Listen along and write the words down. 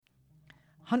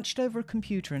Hunched over a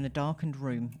computer in a darkened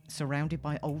room, surrounded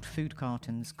by old food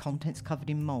cartons, contents covered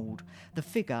in mould, the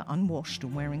figure, unwashed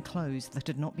and wearing clothes that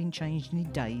had not been changed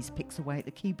in days, picks away at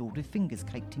the keyboard with fingers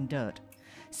caked in dirt.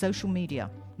 Social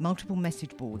media, multiple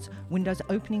message boards, windows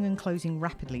opening and closing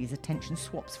rapidly as attention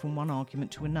swaps from one argument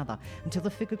to another until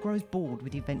the figure grows bored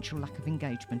with the eventual lack of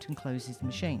engagement and closes the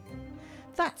machine.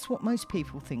 That's what most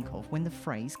people think of when the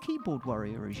phrase keyboard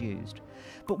warrior is used.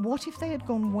 But what if they had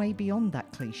gone way beyond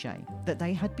that cliche, that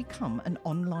they had become an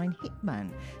online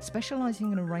hitman,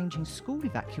 specialising in arranging school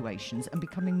evacuations and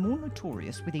becoming more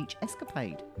notorious with each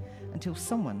escapade, until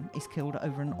someone is killed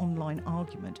over an online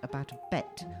argument about a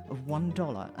bet of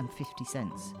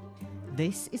 $1.50.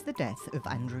 This is the death of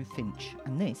Andrew Finch,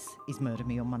 and this is Murder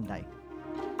Me on Monday.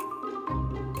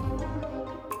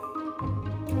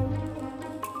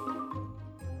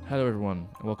 Hello everyone,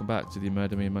 and welcome back to the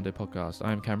Murder Me Monday podcast.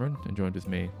 I am Cameron, and joined with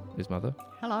me is Mother.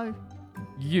 Hello.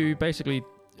 You basically,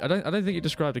 I don't think you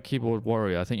described a keyboard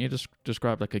warrior. I think you just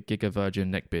described like a giga virgin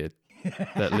neckbeard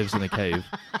that lives in a cave.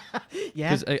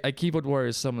 Yeah. Because a keyboard warrior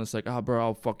is someone that's like, oh bro,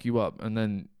 I'll fuck you up, and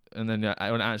then when it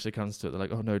actually comes to it, they're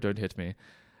like, oh no, don't hit me.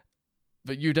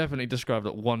 But you definitely described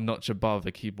it one notch above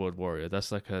a keyboard warrior.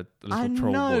 That's like a little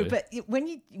troll boy. I know, but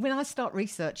when I start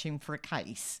researching for a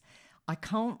case, I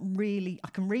can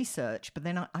research, but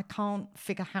then I can't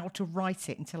figure how to write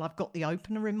it until I've got the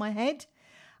opener in my head.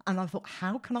 And I thought,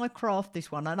 how can I craft this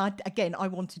one? And I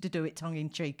wanted to do it tongue in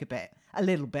cheek a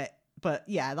little bit. But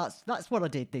yeah, that's what I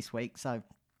did this week. So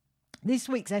this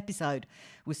week's episode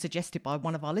was suggested by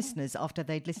one of our listeners after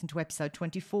they'd listened to episode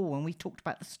 24 when we talked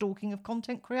about the stalking of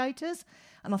content creators.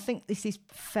 And I think this is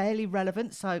fairly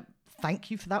relevant. So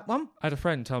thank you for that one. I had a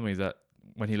friend tell me that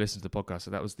when he listened to the podcast,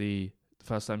 that was the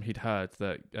first time he'd heard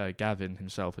that Gavin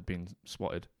himself had been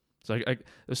swatted. So it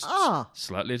was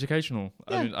slightly educational.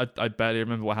 Yeah. I mean, I barely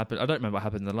remember what happened. I don't remember what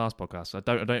happened in the last podcast. I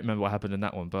don't remember what happened in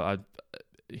that one, but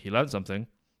he learned something.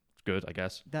 It's good, I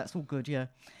guess. That's all good, yeah.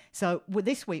 So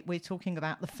this week we're talking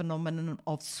about the phenomenon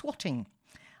of swatting.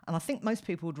 And I think most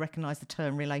people would recognise the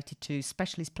term related to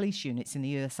specialist police units in the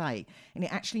USA. And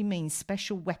it actually means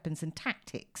special weapons and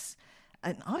tactics.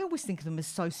 And I always think of them as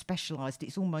so specialised,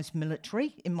 it's almost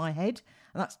military in my head.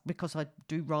 And that's because I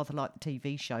do rather like the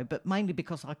TV show, but mainly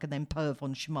because I can then perv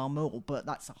on Shamar Moore, but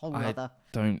that's a whole other...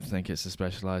 I don't think it's as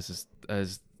specialised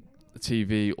as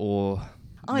TV or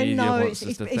I media know, wants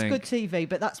it's us to think. Good TV,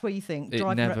 but that's where you think...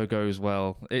 It never goes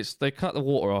well. They cut the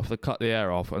water off, they cut the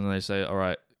air off, and then they say, all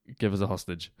right, give us a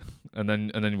hostage, and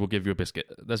then we'll give you a biscuit.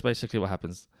 That's basically what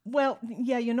happens. Well,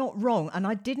 yeah, you're not wrong, and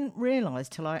I didn't realise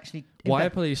till I actually... Why are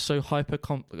police so hyper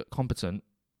competent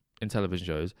in television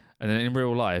shows, and then in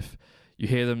real life, you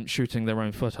hear them shooting their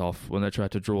own foot off when they try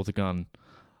to draw the gun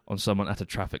on someone at a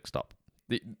traffic stop?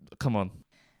 Come on.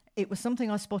 It was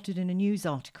something I spotted in a news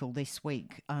article this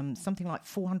week. Something like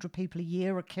 400 people a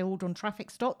year are killed on traffic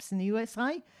stops in the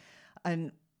USA,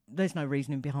 and there's no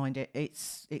reasoning behind it.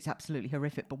 It's absolutely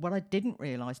horrific. But what I didn't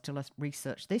realise till I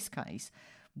researched this case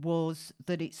was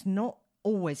that it's not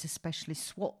always a specialist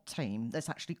SWAT team that's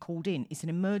actually called in. It's an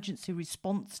emergency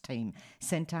response team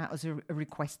sent out as a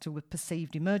request to a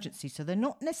perceived emergency. So they're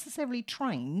not necessarily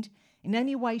trained in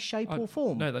any way, shape or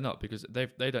form. No, they're not, because they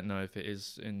don't know if it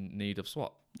is in need of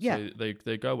SWAT. Yeah. So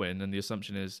they go in, and the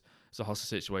assumption is it's a hostage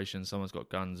situation, someone's got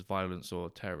guns, violence or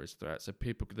terrorist threats. So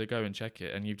they go and check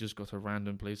it, and you've just got a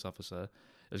random police officer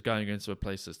that's going into a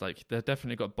place that's like, they've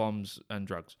definitely got bombs and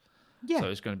drugs. Yeah. So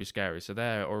it's going to be scary. So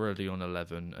they're already on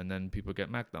 11, and then people get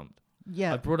mag dumped.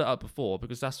 Yeah. I brought it up before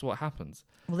because that's what happens.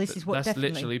 Well, that's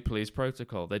literally police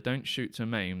protocol. They don't shoot to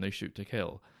maim, they shoot to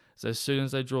kill. So as soon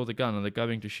as they draw the gun and they're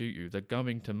going to shoot you, they're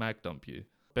going to mag dump you.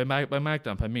 By mag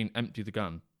dump, I mean empty the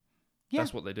gun. Yeah.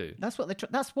 That's what they do. That's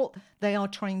what they are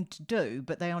trained to do,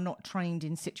 but they are not trained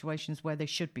in situations where they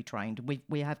should be trained.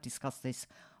 We have discussed this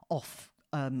off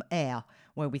air,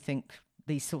 where we think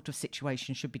these sort of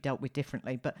situations should be dealt with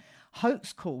differently. But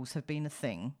hoax calls have been a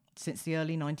thing since the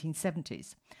early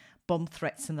 1970s, bomb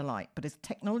threats and the like. But as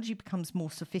technology becomes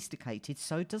more sophisticated,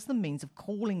 so does the means of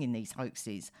calling in these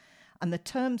hoaxes. And the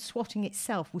term swatting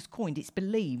itself was coined, it's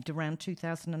believed, around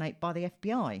 2008 by the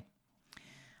FBI.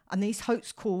 And these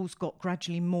hoax calls got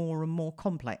gradually more and more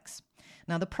complex.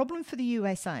 Now, the problem for the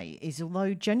USA is,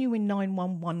 although genuine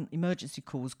 911 emergency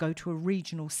calls go to a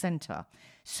regional centre,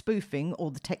 spoofing,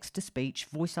 or the text-to-speech,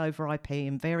 voice-over IP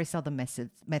and various other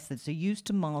methods are used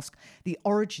to mask the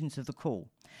origins of the call.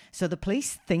 So the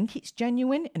police think it's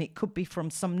genuine, and it could be from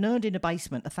some nerd in a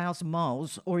basement 1,000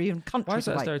 miles or even countries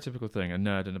away. Why is that a stereotypical thing, a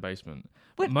nerd in a basement?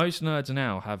 Most nerds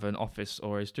now have an office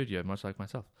or a studio, much like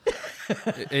myself.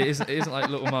 It isn't like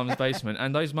little mum's basement.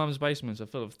 And those mum's basements are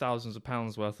full of thousands of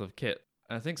pounds worth of kit.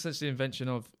 And I think since the invention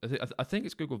of, I think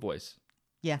it's Google Voice.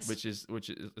 Yes. Which is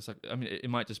it's like, I mean, it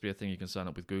might just be a thing you can sign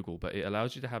up with Google, but it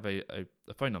allows you to have a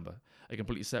phone number, a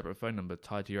completely separate phone number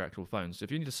tied to your actual phone. So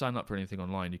if you need to sign up for anything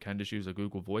online, you can just use a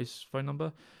Google Voice phone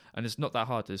number, and it's not that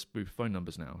hard to spoof phone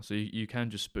numbers now. So you can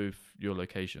just spoof your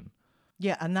location.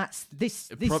 Yeah, and that's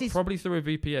this is probably through a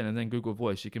VPN and then Google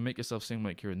Voice. You can make yourself seem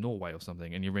like you're in Norway or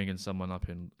something, and you're ringing someone up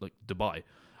in like Dubai.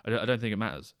 I don't think it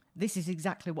matters. This is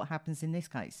exactly what happens in this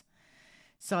case.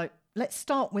 So let's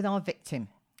start with our victim,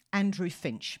 Andrew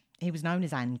Finch. He was known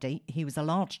as Andy. He was a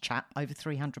large chap, over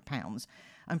 300 pounds,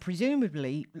 and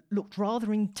presumably looked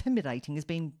rather intimidating as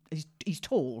being, he's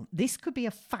tall. This could be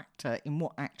a factor in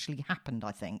what actually happened,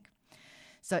 I think.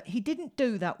 So he didn't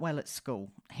do that well at school.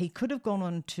 He could have gone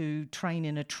on to train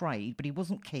in a trade, but he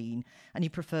wasn't keen, and he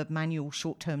preferred manual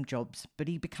short-term jobs. But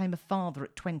he became a father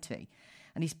at 20,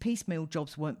 and his piecemeal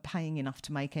jobs weren't paying enough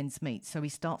to make ends meet, so he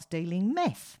starts dealing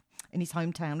meth in his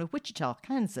hometown of Wichita,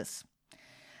 Kansas.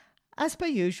 As per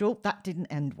usual, that didn't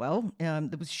end well.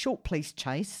 There was a short police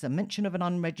chase, a mention of an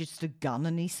unregistered gun,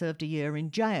 and he served a year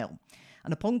in jail.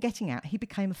 And upon getting out, he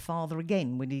became a father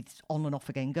again with his on and off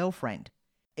again girlfriend.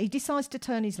 He decides to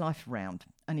turn his life around,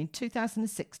 and in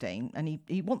 2016, and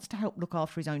he wants to help look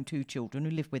after his own 2 children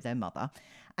who live with their mother,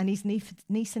 and his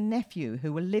niece and nephew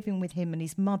who were living with him and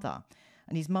his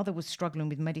mother was struggling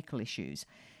with medical issues.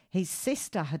 His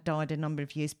sister had died a number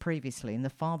of years previously, and the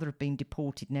father had been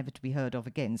deported, never to be heard of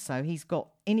again. So he's got,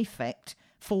 in effect,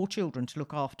 4 children to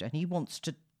look after, and he wants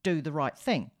to do the right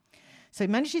thing. So he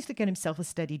manages to get himself a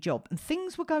steady job, and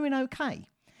things were going okay.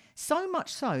 So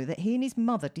much so that he and his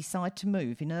mother decide to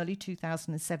move in early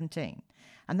 2017.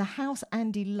 And the house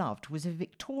Andy loved was a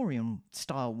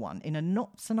Victorian-style one in a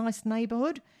not-so-nice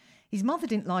neighbourhood. His mother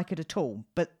didn't like it at all,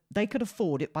 but they could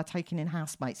afford it by taking in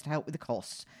housemates to help with the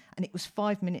costs. And it was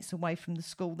 5 minutes away from the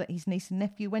school that his niece and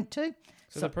nephew went to.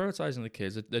 So they're prioritising the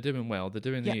kids. They're doing well. They're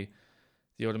doing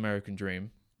the old American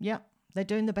dream. Yeah, they're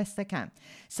doing the best they can.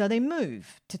 So they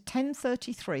move to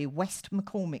 1033 West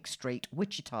McCormick Street,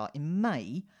 Wichita in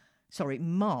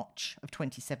March of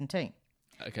 2017.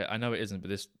 Okay, I know it isn't, but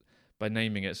this, by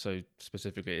naming it so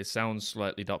specifically, it sounds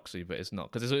slightly doxy, but it's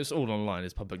not, because it's all online.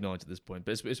 It's public knowledge at this point.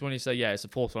 But it's when you say, it's the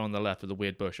 4th one on the left with a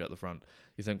weird bush at the front.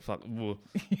 You think, fuck.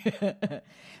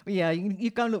 Yeah, you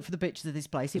go and look for the pictures of this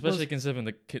place. Especially considering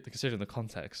the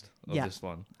context of this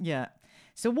one. Yeah.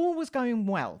 So all was going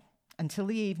well until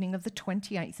the evening of the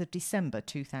 28th of December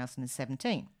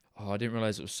 2017. Oh, I didn't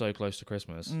realise it was so close to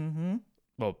Christmas. Mm-hmm.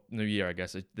 Well, New Year, I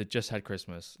guess. They just had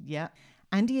Christmas. Yeah.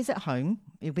 Andy is at home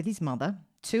with his mother,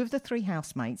 2 of the 3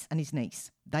 housemates and his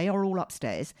niece. They are all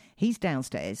upstairs. He's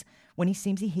downstairs when he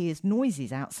hears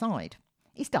noises outside.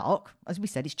 It's dark. As we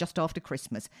said, it's just after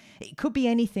Christmas. It could be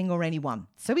anything or anyone.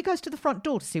 So he goes to the front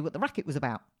door to see what the racket was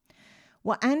about.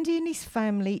 What Andy and his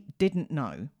family didn't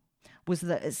know was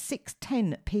that at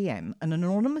 6:10 p.m, an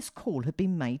anonymous call had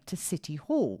been made to City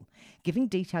Hall, giving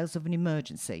details of an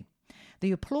emergency.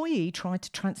 The employee tried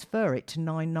to transfer it to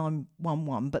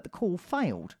 9911, but the call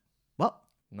failed. What?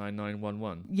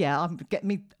 9911? Yeah, I'm getting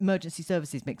me emergency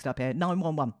services mixed up here.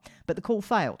 911. But the call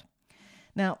failed.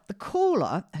 Now, the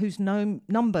caller, whose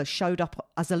number showed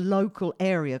up as a local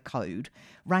area code,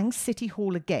 rang City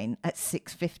Hall again at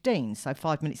 6:15, so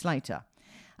 5 minutes later.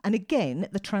 And again,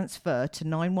 the transfer to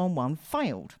 911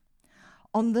 failed.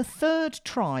 On the 3rd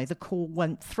try, the call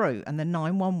went through and the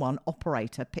 911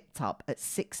 operator picked up at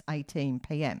 6:18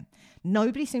 p.m.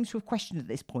 Nobody seems to have questioned at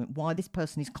this point why this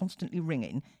person is constantly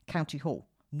ringing County Hall.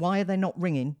 Why are they not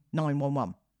ringing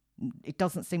 911? It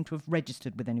doesn't seem to have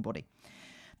registered with anybody.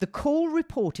 The call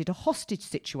reported a hostage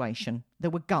situation.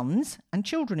 There were guns and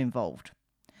children involved.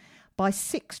 By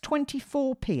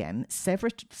 6:24 p.m,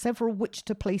 several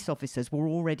Wichita police officers were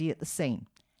already at the scene.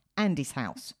 Andy's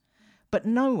house. But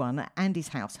no one at Andy's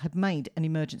house had made an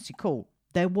emergency call.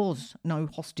 There was no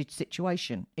hostage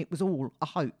situation. It was all a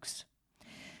hoax.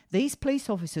 These police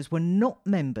officers were not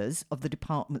members of the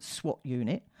department's SWAT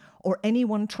unit or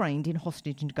anyone trained in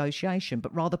hostage negotiation,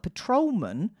 but rather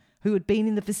patrolmen who had been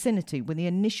in the vicinity when the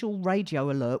initial radio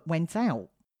alert went out.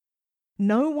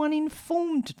 No one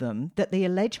informed them that the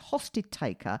alleged hostage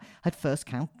taker had first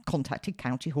contacted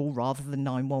County Hall rather than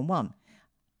 911.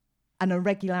 An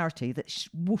irregularity that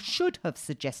should have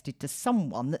suggested to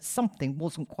someone that something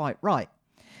wasn't quite right.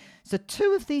 So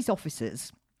 2 of these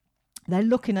officers, they're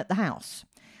looking at the house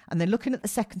and they're looking at the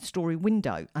 2nd-story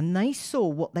window, and they saw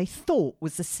what they thought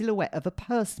was the silhouette of a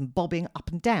person bobbing up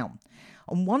and down.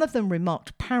 And one of them remarked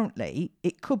apparently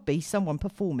it could be someone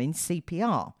performing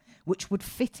CPR, which would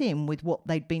fit in with what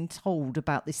they'd been told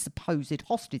about this supposed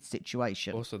hostage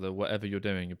situation. Also, whatever you're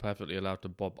doing, you're perfectly allowed to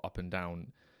bob up and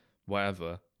down,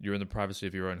 whatever, You're in the privacy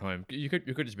of your own home. You could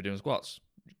just be doing squats.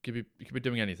 You could be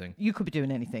doing anything. You could be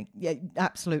doing anything. Yeah,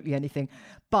 absolutely anything.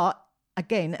 But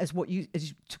again,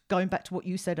 going back to what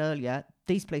you said earlier,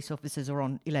 these police officers are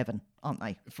on 11, aren't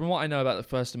they? From what I know about the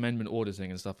First Amendment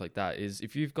auditing and stuff like that, is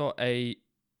if you've got a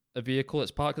vehicle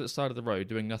that's parked at the side of the road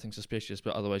doing nothing suspicious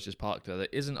but otherwise just parked there,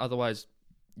 that isn't otherwise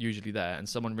usually there, and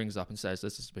someone rings up and says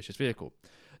there's a suspicious vehicle,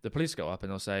 the police go up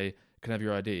and they'll say, can I have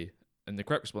your ID? And the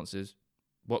correct response is,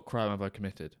 what crime have I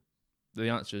committed? The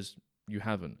answer is, you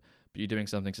haven't, but you're doing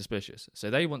something suspicious. So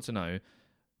they want to know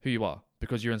who you are,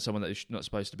 because you're in someone that you're not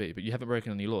supposed to be, but you haven't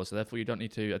broken any laws, so therefore you don't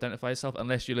need to identify yourself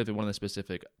unless you live in one of the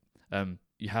specific,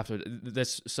 you have to,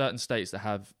 there's certain states that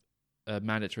have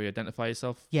mandatory identify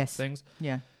yourself things.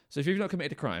 Yeah. So if you've not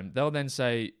committed a crime, they'll then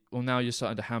say, well, now you're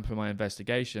starting to hamper my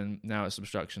investigation, now it's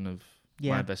obstruction of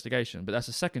my investigation, but that's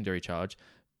a secondary charge.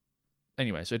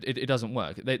 Anyway, so it doesn't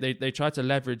work. They try to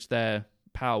leverage their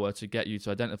power to get you to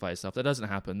identify yourself. That doesn't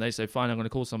happen. They say, fine, I'm going to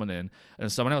call someone in,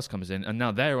 and someone else comes in, and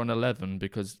now they're on 11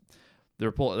 because the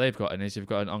report that they've gotten is you've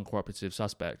got an uncooperative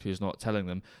suspect who's not telling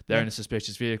them they're in a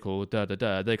suspicious vehicle,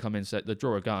 They come in, they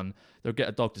draw a gun, they'll get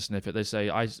a dog to sniff it, they say,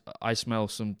 I smell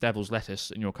some devil's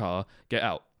lettuce in your car, get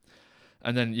out.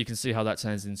 And then you can see how that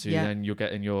turns into, then you're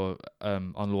getting your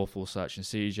unlawful search and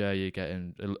seizure, you're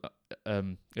getting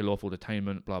unlawful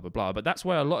detainment, blah, blah, blah. But that's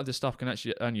where a lot of this stuff can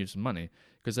actually earn you some money.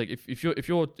 Because like if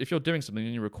you're doing something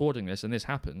and you're recording this and this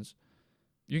happens,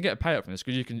 you can get a payout from this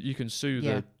because you can sue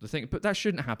the thing. But that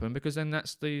shouldn't happen, because then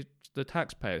that's the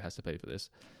taxpayer that has to pay for this.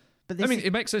 But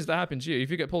it makes sense that happens to you. If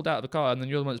you get pulled out of the car and then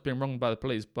you're the one that's being wronged by the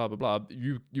police, blah, blah, blah,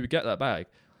 you get that bag.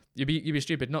 You'd be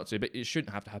stupid not to, but it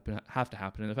shouldn't have to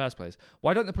happen in the first place.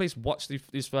 Why don't the police watch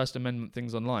these First Amendment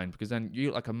things online? Because then you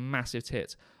look like a massive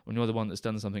tit when you're the one that's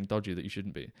done something dodgy that you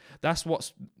shouldn't be.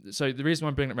 So the reason why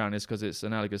I'm bringing it around is because it's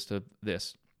analogous to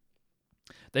this.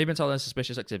 They've been told there's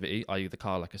suspicious activity, i.e. the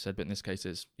car, like I said, but in this case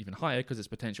it's even higher because it's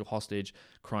potential hostage,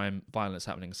 crime, violence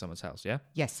happening in someone's house, yeah?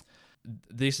 Yes.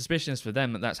 The suspicion is for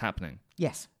them that that's happening.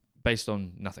 Yes. Based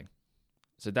on nothing.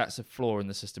 So that's a flaw in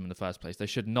the system in the first place. They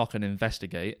should knock and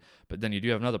investigate, but then you do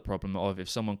have another problem of if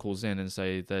someone calls in and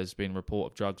say there's been a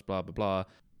report of drugs, blah, blah, blah,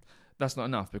 that's not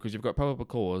enough because you've got probable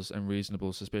cause and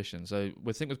reasonable suspicion. So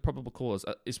we think with probable cause,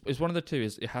 it's one of the two.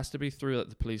 Is it has to be through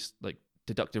the police, like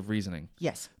deductive reasoning.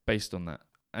 Yes. Based on that.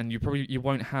 And you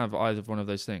won't have either one of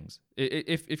those things.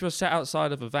 If you're sat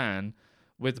outside of a van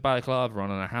with the balaclava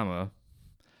on and a hammer,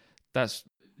 that's...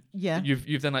 Yeah,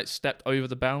 you've then like stepped over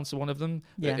the bounds of one of them.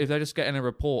 Yeah. If they're just getting a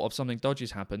report of something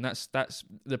dodgy's happened, that's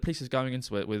the police is going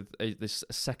into it with this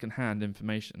second-hand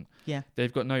information. Yeah,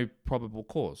 they've got no probable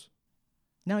cause.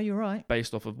 No, you're right.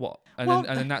 Based off of what? And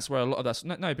then that's where a lot of that's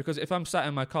no. Because if I'm sat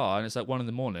in my car and it's like 1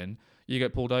 a.m, you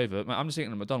get pulled over. I'm just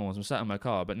eating at McDonald's. I'm sat in my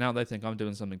car, but now they think I'm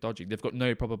doing something dodgy. They've got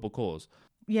no probable cause.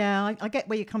 Yeah, I get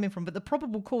where you're coming from, but the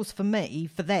probable cause for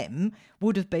them,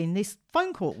 would have been this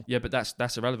phone call. Yeah, but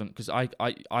that's irrelevant because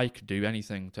I could do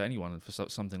anything to anyone for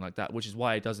something like that, which is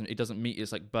why it doesn't meet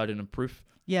its like burden of proof.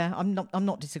 Yeah, I'm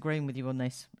not disagreeing with you on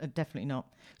this. Definitely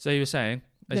not. So you were saying.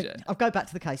 I'll go back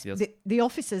to the case. Yes. The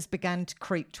officers began to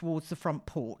creep towards the front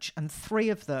porch, and 3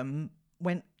 of them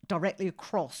went directly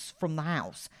across from the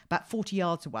house, about 40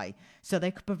 yards away, so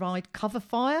they could provide cover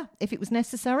fire if it was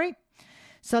necessary.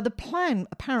 So the plan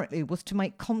apparently was to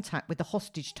make contact with the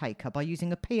hostage taker by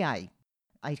using a PA.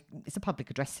 It's a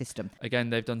public address system. Again,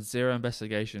 they've done zero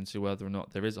investigation to whether or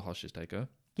not there is a hostage taker.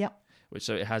 Yep.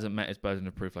 So it hasn't met its burden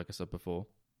of proof, like I said before.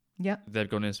 Yeah. They've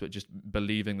gone into it just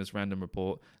believing this random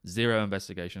report, zero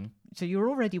investigation. So you're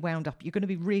already wound up. You're going to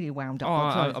be really wound up.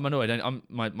 I'm annoyed.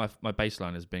 My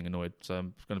baseline is being annoyed, so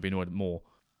I'm going to be annoyed more.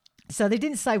 So they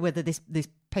didn't say whether this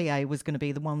PA was going to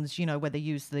be the ones, where they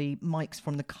use the mics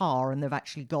from the car and they've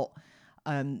actually got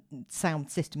sound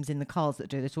systems in the cars that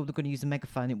do this, or they're going to use a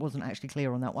megaphone. It wasn't actually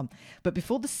clear on that one. But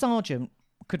before the sergeant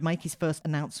could make his first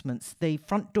announcements, the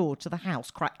front door to the house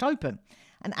cracked open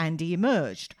and Andy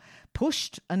emerged,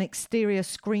 pushed an exterior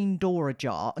screen door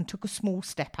ajar and took a small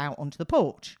step out onto the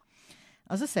porch.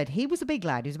 As I said, he was a big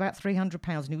lad. He was about 300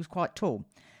 pounds and he was quite tall.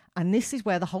 And this is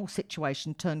where the whole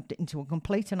situation turned into a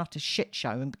complete and utter shit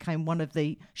show and became one of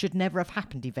the should never have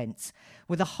happened events,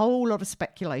 with a whole lot of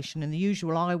speculation and the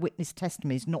usual eyewitness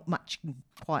testimonies not matching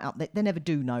quite up. They never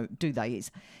do they?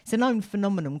 It's a known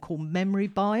phenomenon called memory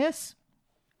bias.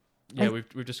 Yeah,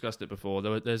 we've discussed it before.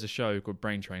 There's a show called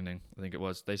Brain Training, I think it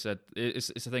was. They said it's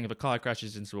a thing if a car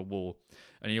crashes into a wall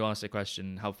and you ask the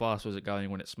question, how fast was it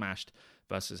going when it smashed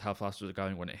versus how fast was it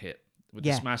going when it hit? With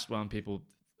the smashed one, people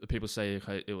say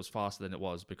okay, it was faster than it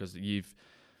was because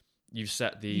you've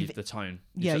set the tone.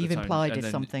 You've implied it's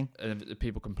something. And then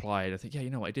people complied. I think, you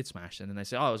know what, I did smash. And then they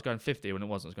say, I was going 50 when it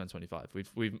wasn't. I was going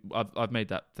 25. I've made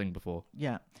that thing before.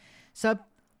 Yeah. So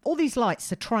all these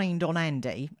lights are trained on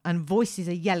Andy, and voices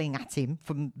are yelling at him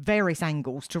from various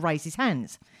angles to raise his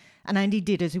hands. And Andy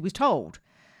did as he was told.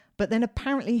 But then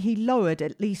apparently he lowered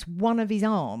at least one of his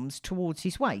arms towards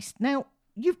his waist. Now,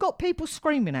 you've got people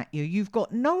screaming at you. You've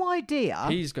got no idea.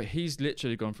 He's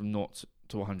literally gone from 0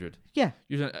 to 100. Yeah.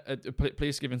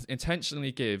 Please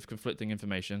intentionally give conflicting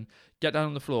information. Get down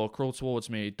on the floor, crawl towards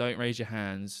me, don't raise your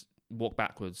hands, walk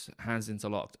backwards, hands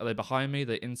interlocked. Are they behind me?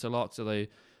 They're interlocked? Are they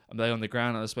on the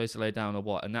ground? Are they supposed to lay down or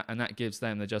what? And that gives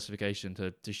them the justification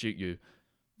to shoot you.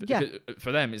 Yeah.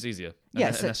 For them, it's easier.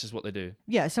 And that's just what they do.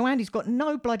 Yeah, so Andy's got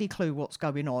no bloody clue what's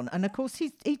going on. And, of course, he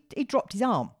dropped his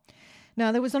arm.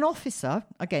 Now, there was an officer,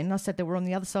 again, I said they were on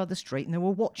the other side of the street, and they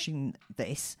were watching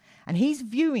this, and he's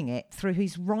viewing it through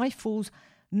his rifle's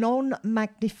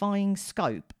non-magnifying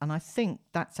scope. And I think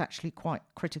that's actually quite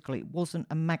critical. It wasn't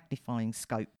a magnifying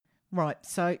scope. Right,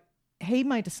 so he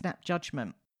made a snap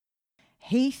judgment.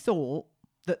 He thought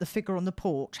that the figure on the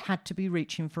porch had to be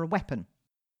reaching for a weapon.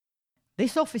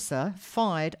 This officer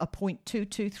fired a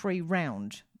 .223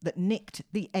 round that nicked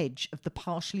the edge of the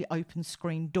partially open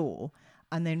screen door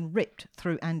and then ripped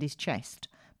through Andy's chest,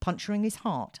 puncturing his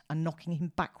heart and knocking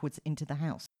him backwards into the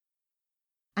house.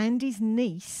 Andy's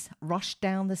niece rushed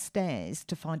down the stairs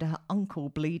to find her uncle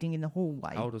bleeding in the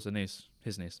hallway. How old was the niece?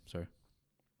 His niece, sorry.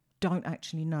 Don't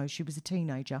actually know. She was a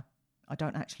teenager. I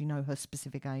don't actually know her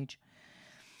specific age.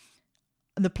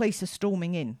 And the police are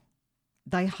storming in.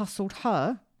 They hustled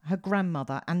her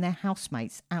grandmother and their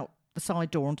housemates out the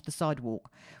side door onto the sidewalk,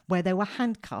 where they were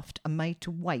handcuffed and made to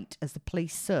wait as the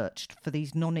police searched for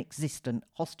these non-existent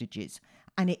hostages.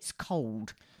 And it's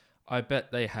cold. I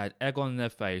bet they had egg on their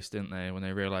face, didn't they, when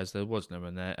they realised there was no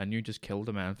one there, and you just killed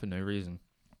a man for no reason.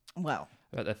 Well,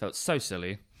 I bet they felt so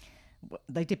silly.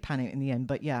 They did panic in the end,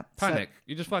 but yeah. Panic? So,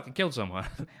 you just fucking killed someone.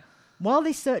 While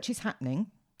this search is happening,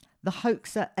 the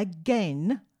hoaxer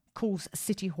again calls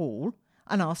City Hall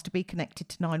and asked to be connected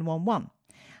to 911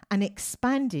 and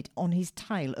expanded on his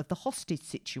tale of the hostage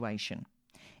situation.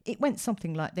 It went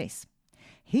something like this.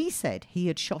 He said he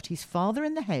had shot his father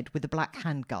in the head with a black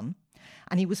handgun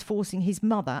and he was forcing his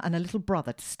mother and a little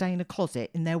brother to stay in a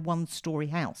closet in their one-storey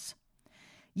house.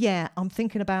 Yeah, I'm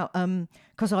thinking about,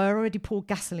 because I already poured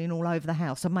gasoline all over the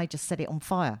house. I may just set it on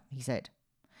fire, he said.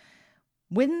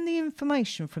 When the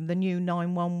information from the new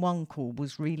 911 call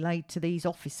was relayed to these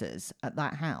officers at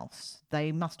that house,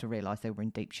 they must have realised they were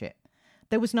in deep shit.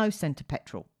 There was no scent of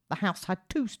petrol. The house had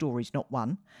 2 stories, not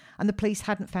one, and the police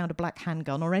hadn't found a black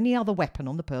handgun or any other weapon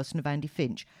on the person of Andy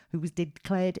Finch, who was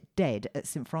declared dead at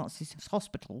St Francis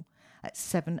Hospital at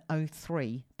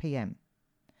 7:03 p.m.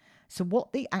 So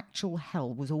what the actual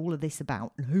hell was all of this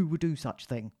about, and who would do such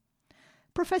thing?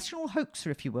 Professional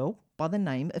hoaxer, if you will, by the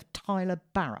name of Tyler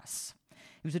Barriss.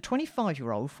 He was a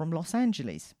 25-year-old from Los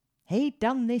Angeles. He'd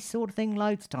done this sort of thing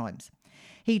loads of times.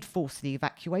 He'd forced the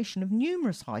evacuation of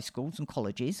numerous high schools and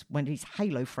colleges when his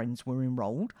Halo friends were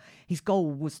enrolled. His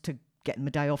goal was to get them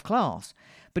a day off class.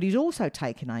 But he'd also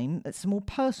taken aim at some more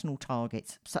personal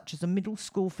targets, such as a middle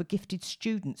school for gifted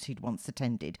students he'd once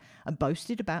attended, and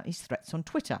boasted about his threats on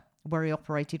Twitter, where he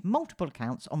operated multiple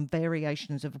accounts on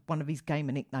variations of one of his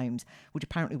gamer nicknames, which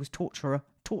apparently was Torture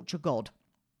God.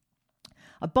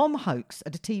 A bomb hoax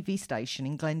at a TV station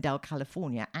in Glendale,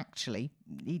 California. Actually,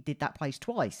 he did that place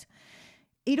twice.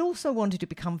 He'd also wanted to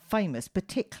become famous,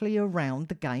 particularly around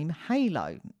the game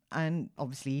Halo, and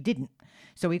obviously he didn't.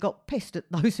 So he got pissed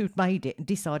at those who'd made it and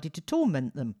decided to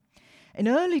torment them. In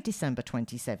early December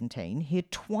 2017, he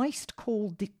had twice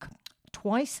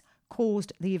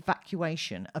caused the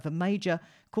evacuation of a major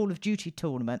Call of Duty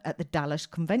tournament at the Dallas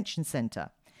Convention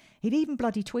Center. He'd even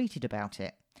bloody tweeted about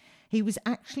it. He was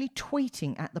actually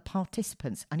tweeting at the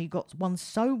participants, and he got one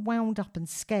so wound up and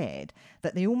scared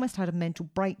that they almost had a mental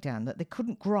breakdown, that they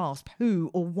couldn't grasp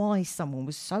who or why someone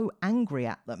was so angry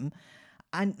at them,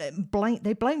 and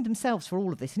they blamed themselves for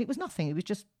all of this. And it was nothing. It was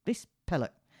just this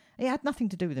pellet. It had nothing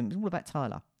to do with him. It was all about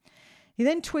Tyler. He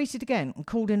then tweeted again and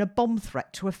called in a bomb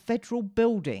threat to a federal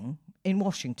building in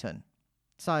Washington.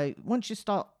 So once you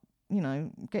start,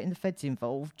 getting the feds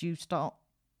involved, you start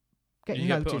getting you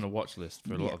get noticed. Put on a watch list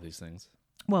for a lot of these things.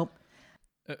 Well,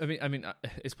 I mean,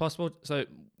 it's possible. So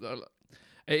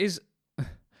it is.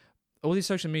 All these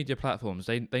social media platforms,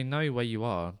 they know where you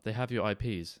are. They have your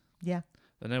IPs. Yeah.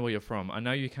 They know where you're from. I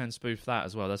know you can spoof that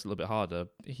as well. That's a little bit harder.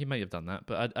 He may have done that,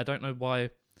 but I don't know why.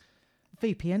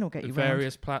 VPN will get you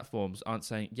various platforms aren't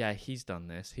saying, yeah, he's done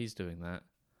this, he's doing that.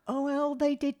 Oh, well,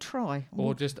 they did try.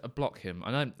 Or just block him.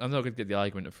 I know I'm not going to get the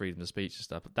argument of freedom of speech and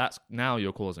stuff, but that's now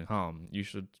you're causing harm. You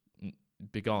should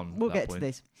be gone. We'll get to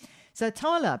this. So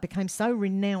Tyler became so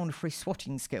renowned for his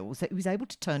swatting skills that he was able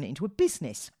to turn it into a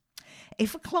business.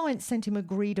 If a client sent him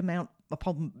agreed amount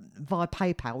via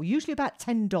PayPal, usually about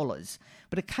 $10,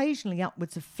 but occasionally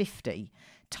upwards of $50,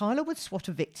 Tyler would swat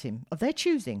a victim of their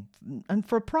choosing. And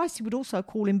for a price, he would also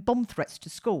call in bomb threats to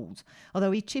schools,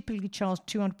 although he typically charged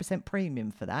 200%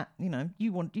 premium for that. You know,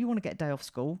 you want to get a day off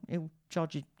school, he'll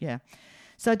charge you, yeah.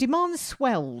 So demand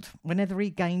swelled whenever he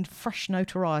gained fresh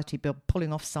notoriety by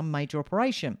pulling off some major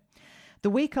operation. The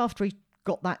week after he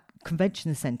got that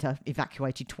convention centre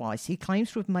evacuated twice, he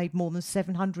claims to have made more than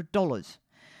 $700.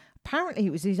 Apparently,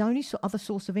 it was his only other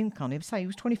source of income. He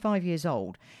was 25 years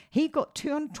old. He got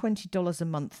 $220 a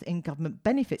month in government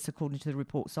benefits, according to the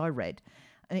reports I read.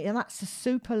 And that's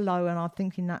super low, and I'm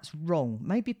thinking that's wrong.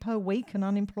 Maybe per week an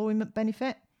unemployment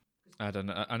benefit? I don't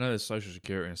know. I know there's social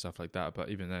security and stuff like that, but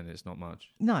even then, it's not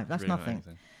much. No, that's really nothing.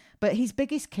 But his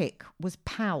biggest kick was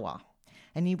power.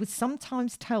 And he would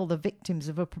sometimes tell the victims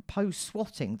of a proposed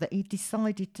swatting that he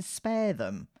decided to spare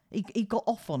them. He got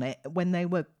off on it when they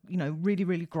were, really,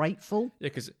 really grateful. Yeah,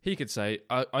 because he could say,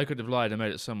 I could have lied and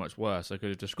made it so much worse. I could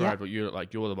have described what you look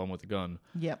like. You're the one with the gun.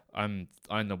 Yep. I'm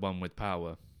the one with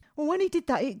power. Well, when he did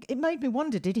that, it made me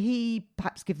wonder, did he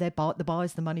perhaps give the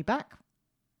buyers the money back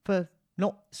for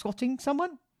not swatting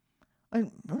someone?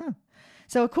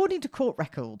 So according to court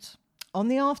records, on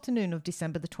the afternoon of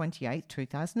December the 28th,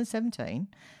 2017,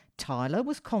 Tyler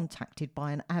was contacted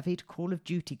by an avid Call of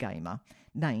Duty gamer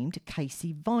named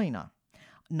Casey Viner,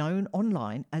 known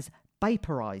online as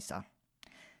Vaporizer.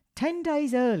 10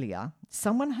 days earlier,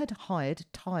 someone had hired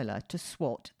Tyler to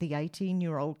swat the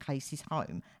 18-year-old Casey's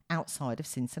home outside of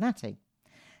Cincinnati.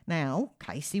 Now,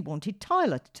 Casey wanted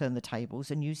Tyler to turn the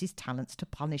tables and use his talents to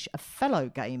punish a fellow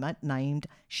gamer named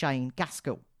Shane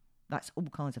Gaskell. That's all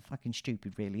kinds of fucking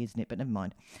stupid, really, isn't it? But never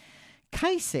mind.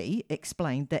 Casey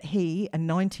explained that he and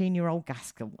 19-year-old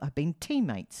Gaskell had been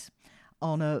teammates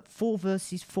on a 4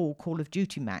 versus 4 Call of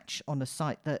Duty match on a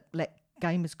site that let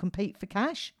gamers compete for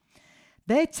cash.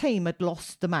 Their team had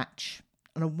lost the match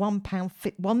on a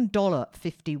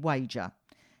 $1.50 wager,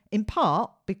 in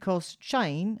part because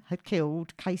Shane had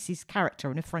killed Casey's character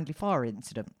in a friendly fire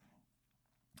incident.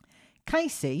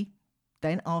 Casey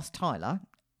then asked Tyler,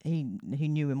 he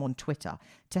knew him on Twitter,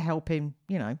 to help him,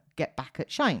 get back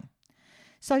at Shane.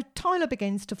 So Tyler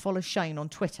begins to follow Shane on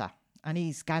Twitter, and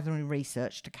he's gathering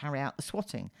research to carry out the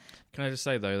swatting. Can I just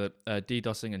say, though, that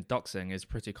DDoSing and doxing is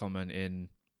pretty common in,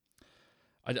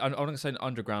 I don't want to say an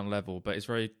underground level, but it's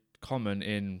very common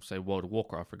in, say, World of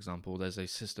Warcraft, for example. There's a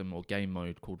system or game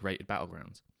mode called Rated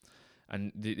Battlegrounds.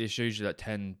 And it's usually like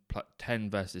 10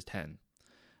 versus 10.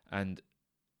 And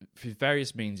for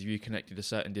various means, if you connected to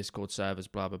certain Discord servers,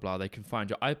 blah, blah, blah, they can find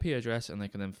your IP address and they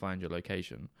can then find your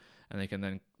location. And they can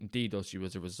then DDoS you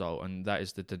as a result. And that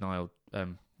is the denial...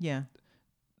 the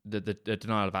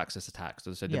denial of access attack.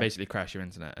 So they basically crash your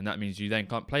internet. And that means you then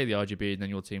can't play the RGB and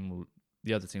then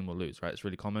the other team will lose, right? It's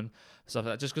really common. Stuff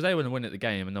like that. Just because they want to win at the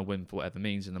game and they'll win for whatever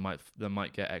means and they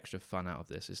might get extra fun out of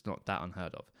this. It's not that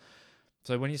unheard of.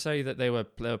 So when you say that they were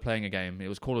playing a game, it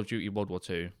was Call of Duty World War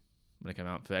II when it came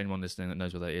out. For anyone listening that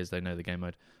knows what that is, they know the game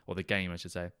mode, or the game, I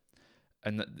should say.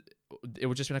 And it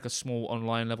would just be like a small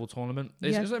online level tournament.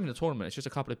 It's not even a tournament. It's just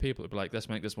a couple of people who'd be like, let's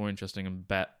make this more interesting and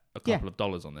bet a couple of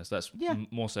dollars on this. That's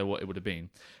more so what it would have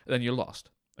been. And then you're lost,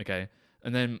 okay?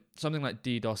 And then something like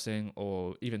DDoSing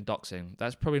or even doxing,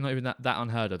 that's probably not even that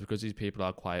unheard of, because these people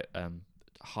are quite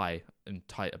high and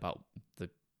tight about the...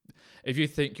 If you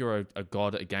think you're a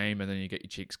god at a game and then you get your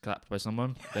cheeks clapped by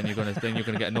someone, then you're gonna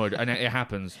get annoyed, and it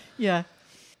happens. Yeah.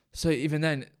 So even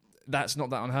then, that's not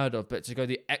that unheard of. But to go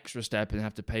the extra step and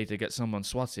have to pay to get someone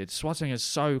swatted, swatting is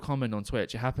so common on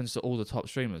Twitch. It happens to all the top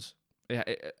streamers.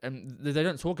 And they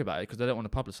don't talk about it because they don't want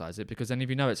to publicize it, because then if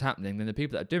you know it's happening, then the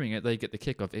people that are doing it, they get the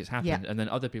kick of it's happened, and then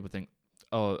other people think,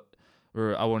 oh,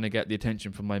 I want to get the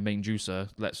attention from my main juicer,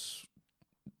 let's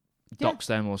dox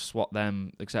them or swat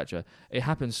them, etc. It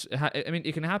happens.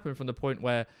 It can happen from the point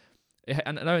where,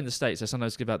 and I know in the States they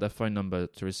sometimes give out their phone number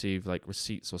to receive like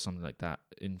receipts or something like that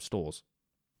in stores.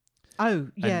 Oh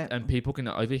yeah, and people can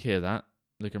overhear that.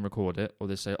 They can record it, or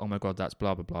they say, oh my God, that's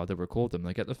blah, blah, blah. They record them.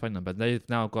 They get the phone number. They've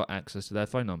now got access to their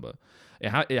phone number.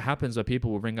 It happens where people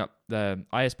will ring up the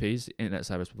ISPs, internet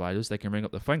service providers. They can ring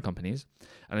up the phone companies,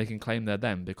 and they can claim they're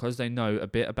them because they know a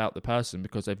bit about the person,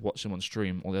 because they've watched them on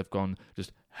stream, or they've gone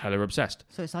just hella obsessed.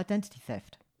 So it's identity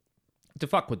theft. To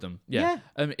fuck with them, yeah.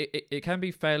 It can be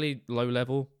fairly low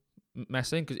level,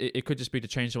 messing, because it could just be to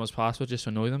change someone's password just to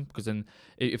annoy them, because then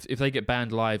if they get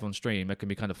banned live on stream, it can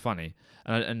be kind of funny.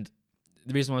 And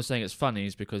the reason why I'm saying it's funny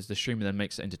is because the streamer then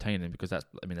makes it entertaining, because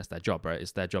that's their job, right?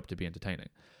 It's their job to be entertaining.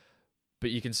 But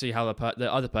you can see how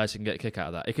the other person can get a kick out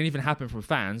of that. It can even happen from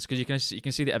fans, because you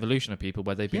can see the evolution of people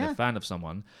where they've been a fan of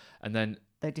someone and then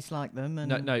they dislike them.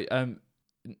 And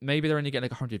maybe they're only getting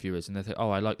like 100 viewers and they think,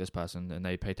 oh, I like this person, and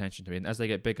they pay attention to me. And as they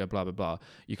get bigger, blah blah blah,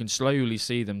 you can slowly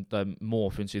see them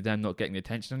morph into them not getting the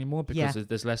attention anymore, because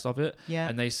there's less of it. Yeah.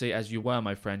 And they see, as you were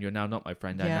my friend, you're now not my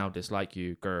friend. I now dislike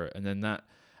you, grr. And then that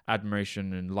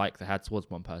admiration and like they had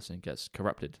towards one person gets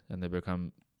corrupted, and they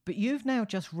become. But you've now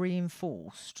just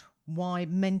reinforced why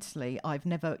mentally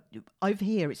over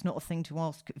here it's not a thing to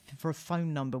ask for a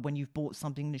phone number when you've bought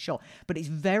something in the shop, but it's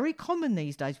very common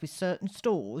these days with certain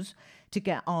stores to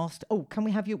get asked, oh,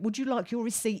 would you like your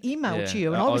receipt emailed to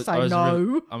you? And I would say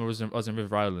no. I was in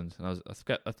River Island, and I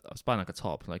was buying like a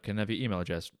top, like, can I have your email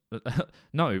address?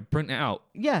 No, print it out.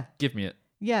 Yeah, give me it.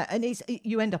 Yeah, and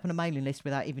you end up on a mailing list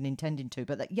without even intending to.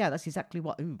 But that's exactly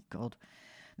what. Oh God,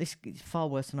 this is far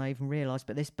worse than I even realised.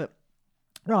 But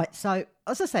right. So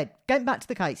as I said, getting back to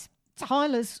the case,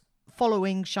 Tyler's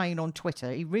following Shane on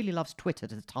Twitter. He really loves Twitter,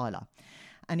 to Tyler,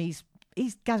 and he's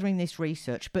gathering this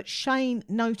research. But Shane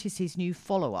notices his new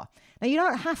follower. Now, you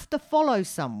don't have to follow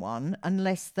someone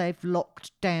unless they've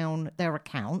locked down their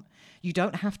account. You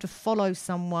don't have to follow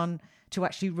someone to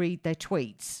actually read their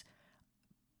tweets.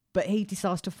 But he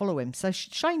decides to follow him. So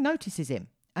Shane notices him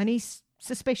and he's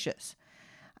suspicious.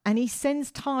 And he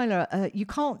sends Tyler, you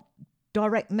can't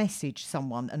direct message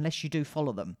someone unless you do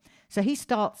follow them. So he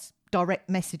starts direct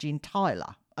messaging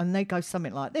Tyler, and they go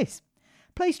something like this: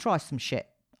 please try some shit.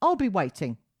 I'll be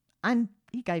waiting. And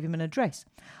he gave him an address.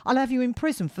 I'll have you in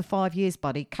prison for 5 years,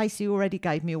 buddy. Casey already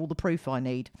gave me all the proof I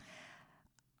need.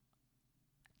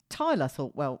 Tyler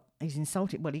thought, well, he's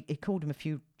insulted. Well, he called him a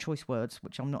few choice words,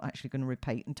 which I'm not actually going to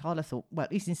repeat. And Tyler thought, well,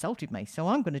 he's insulted me, so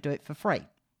I'm going to do it for free.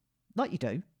 Like you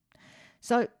do.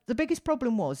 So the biggest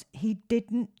problem was he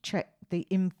didn't check the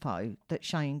info that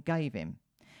Shane gave him.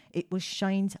 It was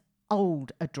Shane's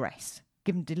old address,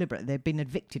 given deliberately. They'd been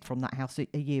evicted from that house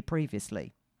a year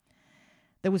previously.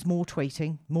 There was more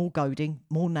tweeting, more goading,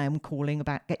 more name-calling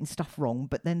about getting stuff wrong.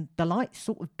 But then the light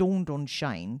sort of dawned on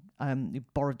Shane, who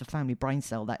borrowed the family brain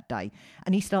cell that day,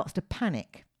 and he starts to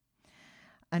panic.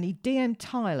 And he DM'd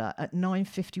Tyler at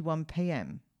 9:51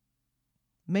 p.m.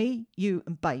 Me, you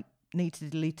and Bape need to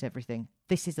delete everything.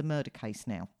 This is a murder case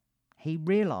now. He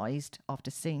realised, after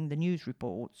seeing the news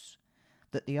reports,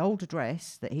 that the old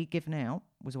address that he'd given out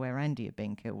was where Andy had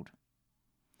been killed.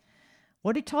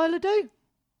 What did Tyler do?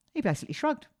 He basically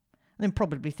shrugged, and then,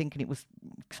 probably thinking it was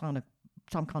some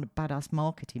kind of badass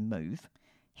marketing move,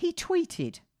 he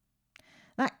tweeted,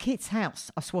 "That kid's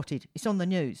house I swatted, it's on the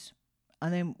news."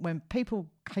 And then when people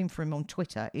came for him on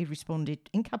Twitter, he responded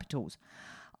in capitals,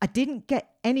 "I didn't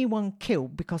get anyone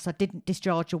killed because I didn't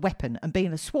discharge a weapon, and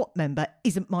being a SWAT member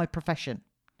isn't my profession."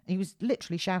 He was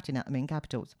literally shouting at them in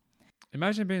capitals.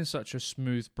 Imagine being such a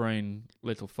smooth-brained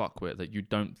little fuckwit that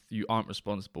you aren't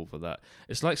responsible for that.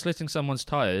 It's like slitting someone's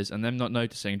tyres and them not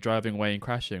noticing, driving away and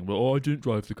crashing. Well, I didn't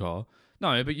drive the car.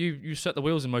 No, but you set the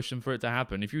wheels in motion for it to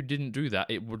happen. If you didn't do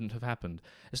that, it wouldn't have happened.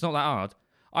 It's not that hard.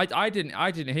 I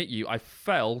didn't hit you. I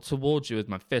fell towards you with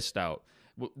my fist out.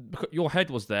 Your head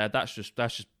was there. That's just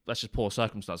poor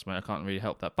circumstance, mate. I can't really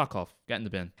help that. Fuck off. Get in the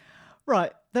bin.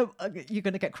 Right, you're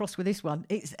going to get cross with this one.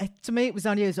 To me, it was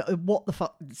only a what the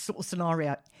fuck sort of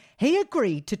scenario. He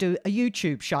agreed to do a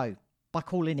YouTube show by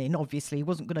calling in. Obviously, he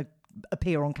wasn't going to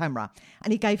appear on camera,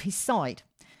 and he gave his side.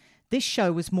 This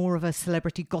show was more of a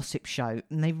celebrity gossip show,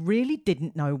 and they really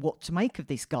didn't know what to make of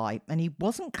this guy, and he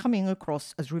wasn't coming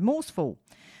across as remorseful.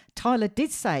 Tyler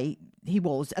did say he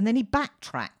was, and then he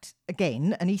backtracked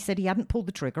again, and he said he hadn't pulled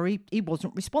the trigger. He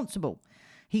wasn't responsible.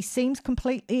 He seems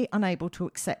completely unable to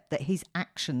accept that his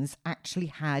actions actually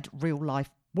had real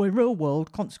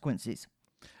world consequences.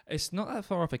 It's not that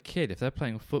far off a kid. If they're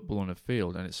playing football on a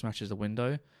field and it smashes the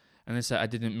window, and they say, "I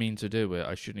didn't mean to do it.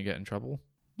 I shouldn't get in trouble."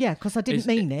 Yeah, because I didn't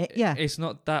mean it. Yeah, it's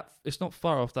not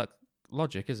far off that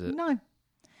logic, is it? No.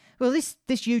 Well, this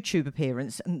YouTube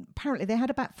appearance, and apparently they had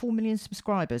about 4 million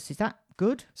subscribers. Is that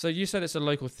good? So you said it's a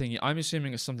local thing. I'm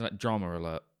assuming it's something like Drama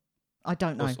Alert. I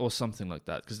don't know. Or something like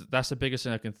that, because that's the biggest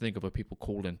thing I can think of where people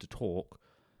call in to talk.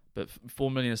 But 4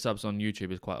 million subs on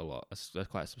YouTube is quite a lot. That's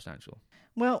quite substantial.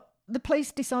 Well, the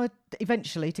police decided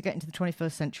eventually to get into the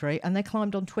 21st century, and they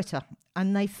climbed on Twitter,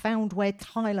 and they found where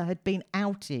Tyler had been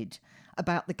outed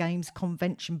about the game's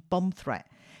convention bomb threat.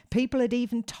 People had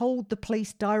even told the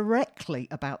police directly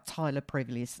about Tyler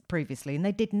previously, and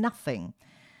they did nothing.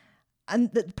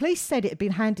 And the police said it had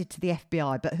been handed to the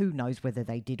FBI, but who knows whether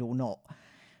they did or not.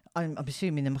 I'm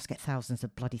assuming they must get thousands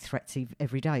of bloody threats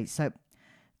every day. So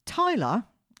Tyler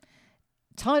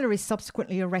is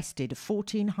subsequently arrested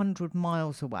 1,400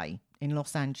 miles away in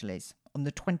Los Angeles on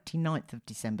the 29th of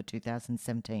December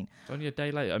 2017. It's only a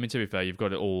day later. I mean, to be fair, you've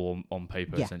got it all on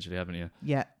paper, essentially, haven't you?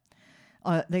 Yeah.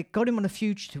 They got him on a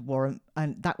fugitive warrant,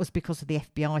 and that was because of the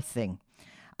FBI thing.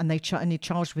 And he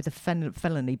charged with a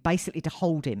felony, basically to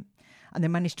hold him. And they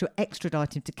managed to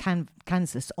extradite him to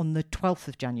Kansas on the 12th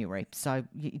of January. So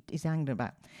he's hanging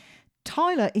about.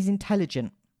 Tyler is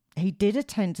intelligent. He did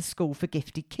attend a school for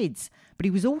gifted kids, but he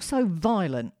was also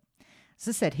violent. As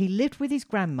I said, he lived with his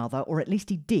grandmother, or at least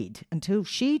he did, until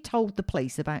she told the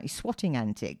police about his swatting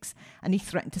antics, and he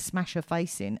threatened to smash her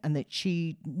face in, and that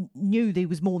she knew that he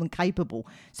was more than capable.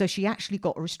 So she actually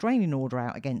got a restraining order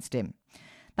out against him.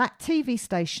 That TV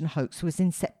station hoax was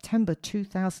in September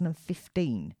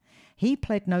 2015. He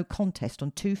pled no contest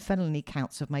on 2 felony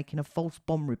counts of making a false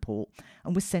bomb report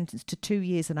and was sentenced to 2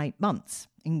 years and 8 months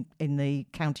in the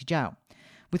county jail.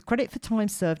 With credit for time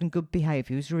served and good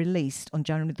behaviour, he was released on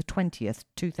January the 20th,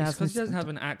 2000. Because he doesn't have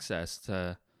an access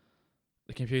to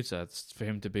the computer for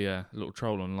him to be a little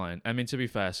troll online. I mean, to be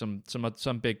fair, some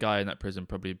big guy in that prison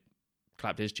probably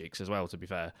clapped his cheeks as well, to be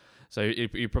fair. So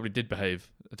he probably did behave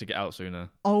to get out sooner.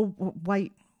 Oh,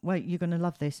 wait, you're going to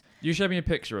love this. You showed me a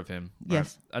picture of him. Right?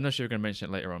 Yes. I'm not sure you're going to mention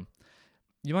it later on.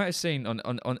 You might have seen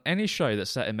on any show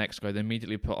that's set in Mexico, they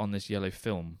immediately put on this yellow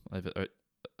film,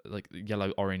 like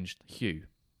yellow-orange hue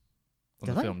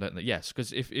on the film, don't they? Yes,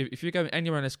 because if you go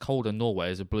anywhere that's cold in Norway,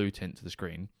 there's a blue tint to the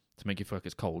screen to make you feel like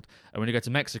it's cold. And when you go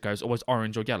to Mexico, it's always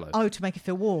orange or yellow. Oh, to make it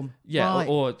feel warm. Yeah, right.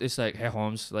 or it's like, hey,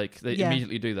 Holmes, like they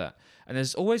immediately do that. And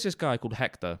there's always this guy called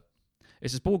Hector.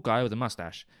 It's this bald guy with a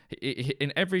mustache.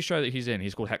 In every show that he's in,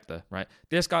 he's called Hector, right?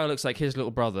 This guy looks like his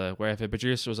little brother, where if a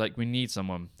producer was like, we need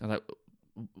someone, I'm like,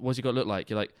 what's he got to look like?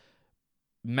 You're like,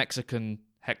 Mexican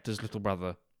Hector's little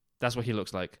brother. That's what he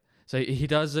looks like. So he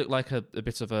does look like a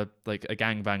bit of a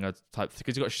gangbanger type,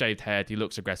 because he's got a shaved head, he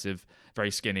looks aggressive,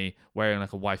 very skinny, wearing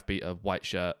like a wife beater, white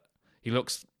shirt. He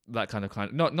looks that kind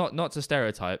of not to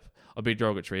stereotype or be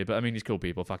derogatory, but I mean, he's cool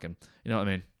people, fuck him. You know what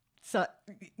I mean? So,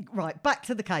 right, back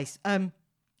to the case.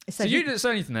 So you didn't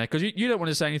say anything there, because you don't want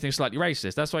to say anything slightly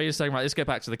racist. That's why you're saying, right, let's get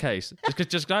back to the case.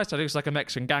 Just guys, he looks like a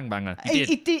Mexican gangbanger.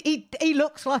 He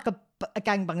looks like a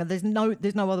gangbanger.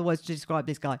 There's no other words to describe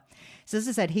this guy. So as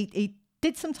I said, he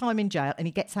did some time in jail, and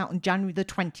he gets out on January the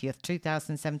 20th,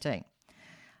 2017.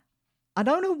 I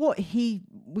don't know what he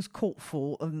was caught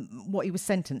for, what he was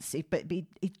sentenced to, but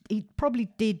he probably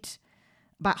did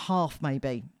about half,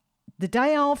 maybe. The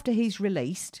day after he's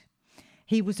released,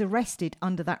 he was arrested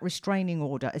under that restraining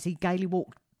order as he gaily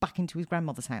walked back into his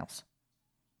grandmother's house.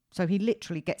 So he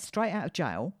literally gets straight out of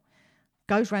jail,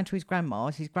 goes round to his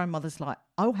grandma's. His grandmother's like,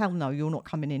 oh, hell no, you're not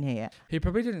coming in here. He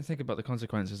probably didn't think about the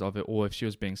consequences of it, or if she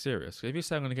was being serious. If you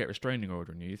say, I'm going to get a restraining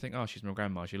order on you, you think, oh, she's my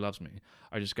grandma, she loves me.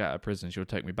 I just get out of prison, she'll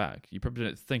take me back. You probably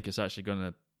didn't think it's actually going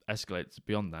to escalate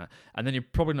beyond that. And then you're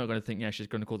probably not going to think, yeah, she's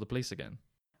going to call the police again.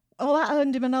 Oh, that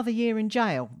earned him another year in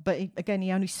jail. But he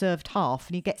only served half,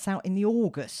 and he gets out in the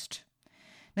August.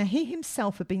 Now, he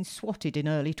himself had been swatted in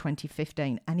early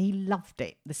 2015, and he loved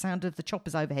it. The sound of the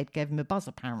choppers overhead gave him a buzz,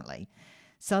 apparently.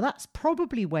 So that's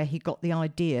probably where he got the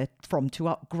idea from to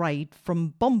upgrade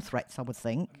from bomb threats, I would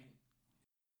think.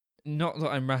 Not that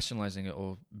I'm rationalising it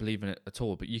or believing it at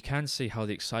all, but you can see how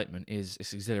the excitement is.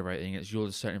 It's exhilarating. It's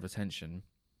your certain of attention.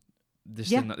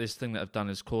 This thing that I've done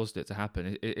has caused it to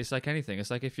happen. It's like anything. It's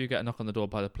like if you get a knock on the door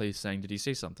by the police saying, did you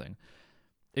see something?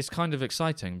 It's kind of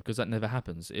exciting because that never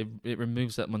happens. It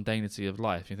removes that mundanity of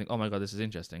life. You think, oh my God, this is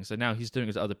interesting. So now he's doing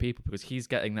it to other people because he's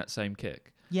getting that same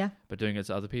kick. Yeah. But doing it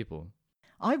to other people.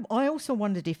 I also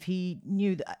wondered if he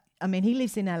knew that. I mean, he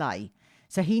lives in LA,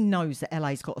 so he knows that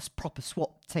LA's got a proper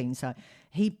SWAT team. So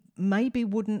he maybe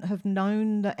wouldn't have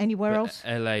known that anywhere else.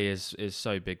 LA is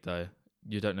so big, though.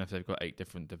 You don't know if they've got 8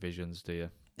 different divisions, do you?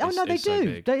 No, they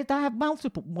do. So they have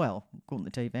multiple. Well, according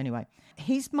to TV, anyway.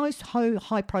 His most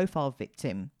high-profile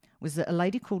victim was a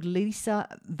lady called Lisa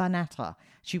Vanatta.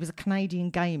 She was a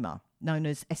Canadian gamer known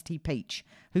as ST Peach,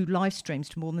 who live streams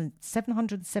to more than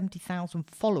 770,000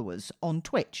 followers on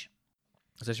Twitch.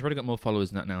 So she's probably got more followers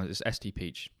than that now. It's ST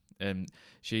Peach.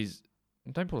 She's,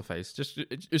 don't pull a face. Just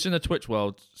it's in the Twitch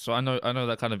world, so I know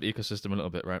that kind of ecosystem a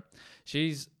little bit, right?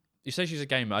 You say she's a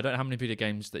gamer. I don't know how many video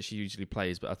games that she usually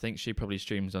plays, but I think she probably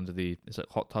streams under it's like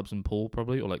hot tubs and pool,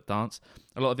 probably, or like dance.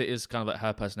 A lot of it is kind of like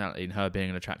her personality and her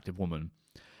being an attractive woman.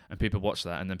 And people watch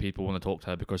that, and then people want to talk to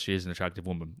her because she is an attractive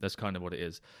woman. That's kind of what it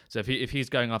is. So if he's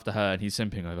going after her and he's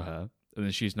simping over her, and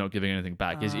then she's not giving anything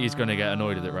back, he's going to get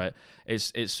annoyed with it, right?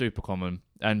 It's super common,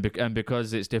 and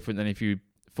because it's different than if you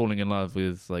falling in love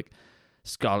with like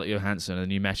Scarlett Johansson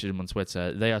and you message them on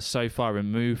Twitter, they are so far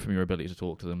removed from your ability to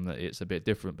talk to them that it's a bit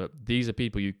different. But these are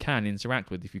people you can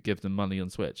interact with if you give them money on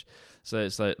Twitch. So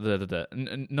it's like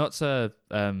and not to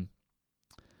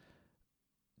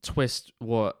twist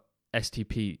what ST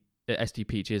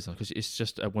Peach is, because it's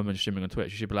just a woman streaming on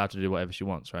Twitch. She should be allowed to do whatever she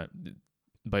wants, right?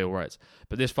 By all rights.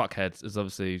 But this fuckhead is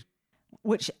obviously...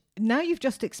 Which, now you've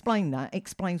just explained that,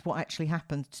 explains what actually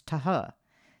happened to her.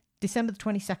 December the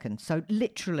 22nd, so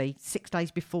literally 6 days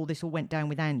before this all went down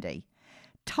with Andy,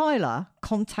 Tyler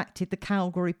contacted the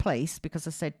Calgary police because,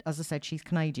 as I said, she's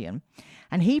Canadian,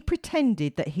 and he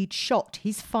pretended that he'd shot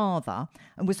his father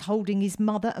and was holding his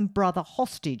mother and brother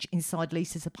hostage inside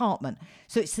Lisa's apartment.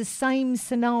 So it's the same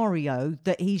scenario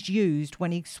that he's used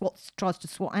when he tries to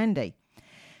swat Andy.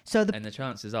 And the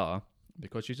chances are,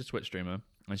 because she's a Twitch streamer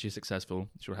and she's successful,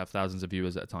 she'll have thousands of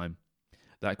viewers at a time.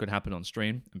 That could happen on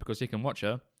stream, and because he can watch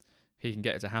her, he can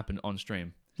get it to happen on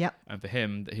stream. Yep. And for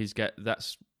him,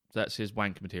 that's his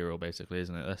wank material, basically,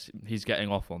 isn't it? He's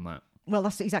getting off on that. Well,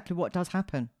 that's exactly what does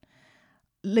happen.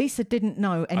 Lisa didn't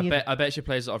know any I bet she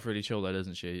plays it off really chill, though,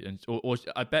 doesn't she? Or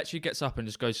I bet she gets up and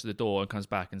just goes to the door and comes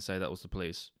back and say that was the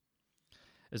police.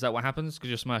 Is that what happens?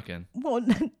 Because you're smirking. Well,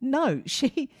 no.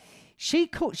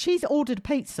 She's ordered a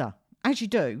pizza, as you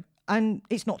do, and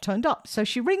it's not turned up. So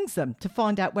she rings them to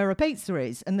find out where a pizza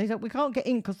is. And they say, we can't get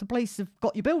in because the police have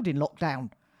got your building locked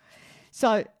down.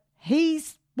 So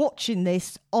he's watching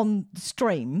this on the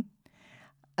stream,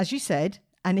 as you said,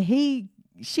 and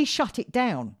she shut it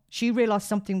down. She realised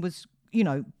something was,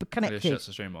 connected. She shuts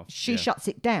the stream off. She shuts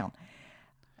it down.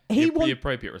 The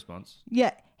appropriate response.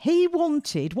 Yeah.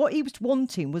 What he was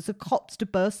wanting was the cops to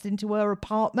burst into her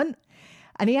apartment.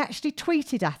 And he actually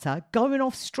tweeted at her, going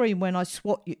off stream when I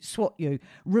swat you,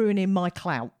 ruining my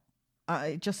clout.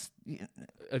 A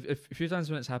few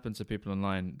times when it's happened to people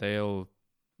online, they'll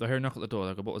hear a knock at the door.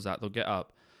 They'll go, what was that? They'll get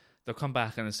up. They'll come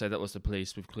back and say, that was the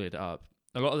police. We've cleared it up.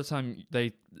 A lot of the time,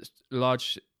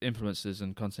 large influencers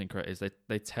and content creators,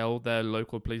 they tell their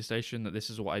local police station that this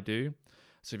is what I do.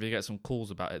 So if you get some calls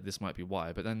about it, this might be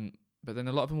why. But then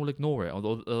a lot of them will ignore it. Or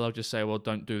they'll just say, well,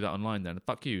 don't do that online then.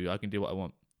 Fuck you. I can do what I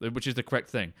want. Which is the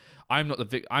correct thing. I'm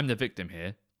the victim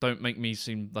here. Don't make me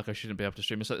seem like I shouldn't be able to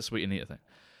stream. It's like the sweet Anita thing.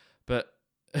 But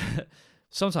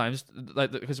sometimes,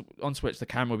 because on Twitch the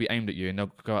camera will be aimed at you and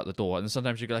they'll go out the door, and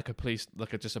sometimes you get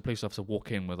just a police officer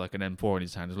walk in with like an M4 in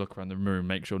his hand, just look around the room,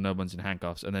 make sure no one's in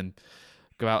handcuffs, and then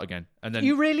go out again. And then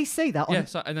you really see that.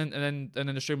 And then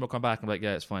the streamer will come back and be like,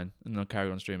 yeah, it's fine, and they'll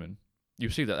carry on streaming. You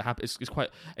see that happen.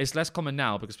 It's less common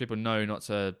now because people know not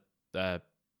to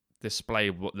display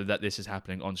that this is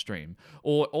happening on stream,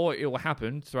 or it will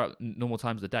happen throughout normal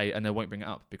times of the day and they won't bring it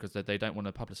up because they don't want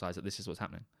to publicize that this is what's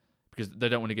happening, because they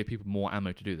don't want to give people more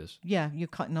ammo to do this. Yeah, you're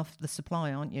cutting off the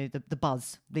supply, aren't you? The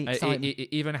buzz, the excitement.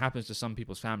 It even happens to some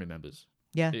people's family members.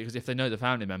 Yeah, because if they know the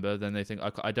family member, then they think,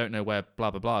 I don't know where blah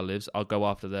blah blah lives, I'll go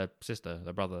after their sister,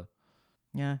 their brother.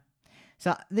 Yeah.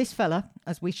 So this fella,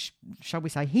 as shall we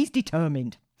say, he's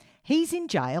determined. He's in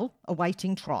jail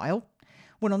awaiting trial.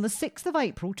 When on the 6th of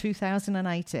April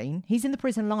 2018, he's in the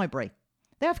prison library.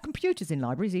 They have computers in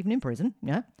libraries, even in prison.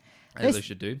 Yeah, as they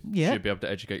should do. Yeah, should be able to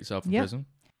educate yourself in prison.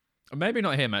 Maybe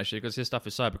not him actually, because his stuff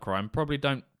is cybercrime. Probably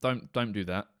don't do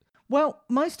that. Well,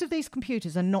 most of these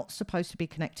computers are not supposed to be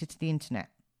connected to the internet,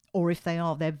 or if they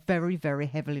are, they're very, very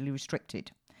heavily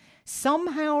restricted.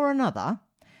 Somehow or another,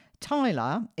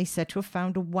 Tyler is said to have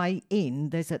found a way in.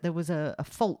 There was a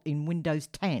fault in Windows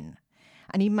 10.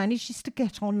 And he manages to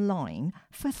get online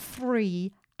for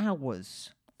 3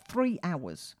 hours. 3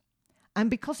 hours. And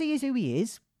because he is who he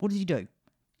is, what does he do?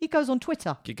 He goes on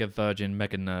Twitter. Giga Virgin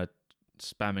Mega Nerd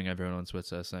spamming everyone on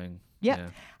Twitter saying...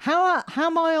 Yeah. How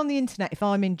am I on the internet if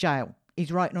I'm in jail?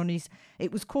 He's writing on his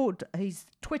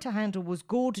Twitter handle was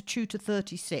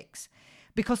GordTutor36.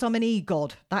 Because I'm an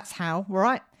e-god. That's how,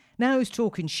 right? Now he's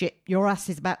talking shit. Your ass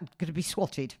is going to be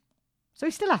swatted. So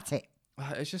he's still at it.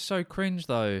 It's just so cringe,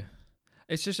 though.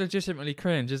 It's just legitimately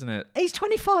cringe, isn't it? He's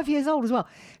 25 years old as well.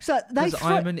 So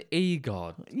I'm an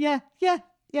e-god. Yeah.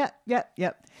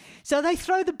 So they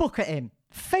throw the book at him.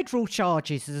 Federal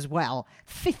charges as well.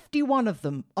 51 of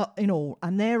them in all.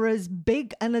 And they're as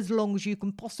big and as long as you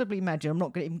can possibly imagine. I'm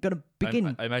not even going to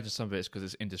begin. I imagine some of it's because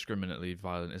it's indiscriminately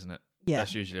violent, isn't it? Yeah.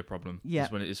 That's usually a problem. Yeah.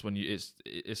 It's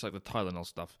like the Tylenol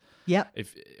stuff. Yeah.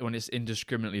 When it's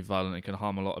indiscriminately violent, it can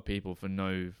harm a lot of people for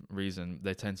no reason.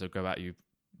 They tend to go at you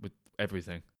with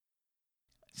everything.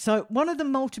 So one of the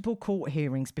multiple court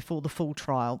hearings before the full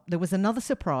trial, there was another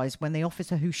surprise when the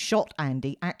officer who shot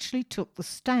Andy actually took the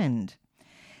stand.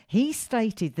 He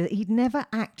stated that he'd never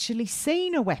actually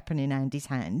seen a weapon in Andy's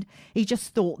hand. He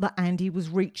just thought that Andy was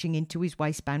reaching into his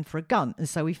waistband for a gun, and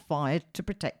so he fired to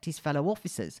protect his fellow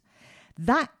officers.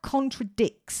 That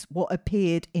contradicts what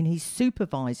appeared in his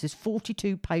supervisor's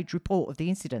 42-page report of the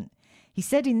incident. He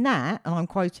said in that, and I'm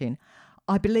quoting,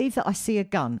 "I believe that I see a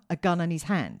gun in his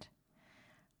hand."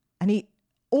 And he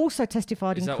also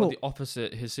testified in court. Is that what the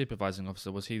officer, his supervising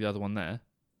officer, was he the other one there?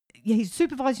 Yeah, his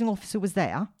supervising officer was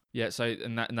there. Yeah, so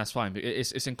and that's fine. But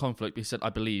it's in conflict. He said, "I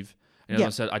believe," and the other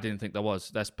one said, "I didn't think there was."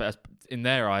 That's in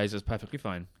their eyes, is perfectly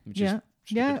fine. Yeah.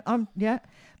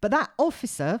 But that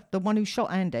officer, the one who shot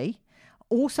Andy,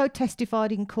 also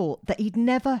testified in court that he'd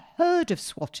never heard of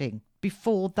swatting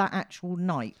before that actual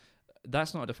night.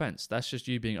 That's not a defence. That's just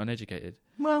you being uneducated.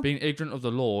 Well, being ignorant of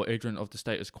the law, ignorant of the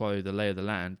status quo, the lay of the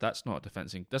land. That's not a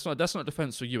defence. That's not a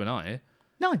defence for you and I.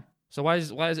 No. So why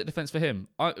is it defence for him?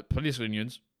 Police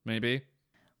unions, maybe.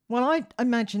 Well, I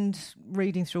imagined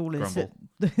reading through all this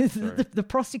that the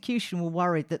prosecution were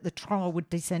worried that the trial would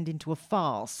descend into a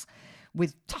farce,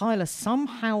 with Tyler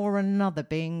somehow or another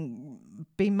being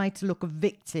made to look a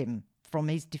victim from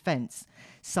his defence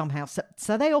somehow.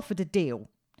 So they offered a deal.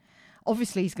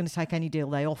 Obviously, he's going to take any deal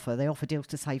they offer. They offer deals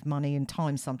to save money and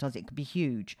time. Sometimes it could be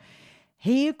huge.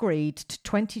 He agreed to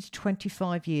 20 to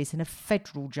 25 years in a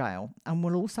federal jail and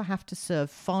will also have to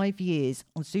serve 5 years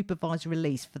on supervised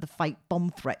release for the fake bomb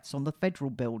threats on the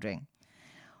federal building.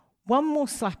 One more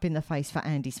slap in the face for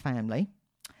Andy's family.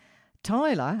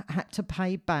 Tyler had to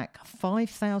pay back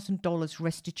 $5,000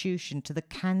 restitution to the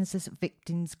Kansas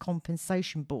Victims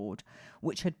Compensation Board,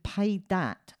 which had paid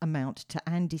that amount to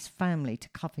Andy's family to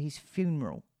cover his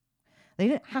funeral. They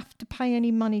didn't have to pay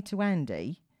any money to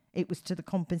Andy. It was to the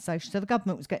compensation. So the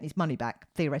government was getting his money back,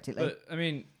 theoretically. But, I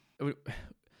mean,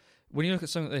 when you look at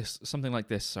something like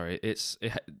this,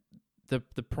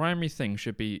 the primary thing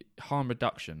should be harm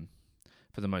reduction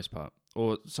for the most part,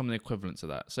 or something equivalent to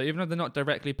that. So even though they're not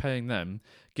directly paying them,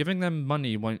 giving them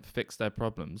money won't fix their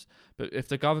problems. But if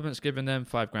the government's giving them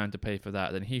 $5,000 to pay for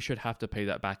that, then he should have to pay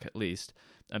that back at least.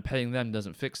 And paying them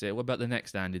doesn't fix it. What about the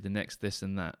next Andy, the next this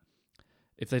and that?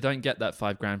 If they don't get that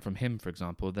 $5,000 from him, for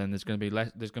example, then there's going to be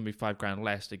 $5,000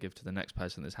 less to give to the next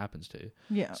person this happens to.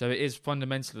 Yeah. So it is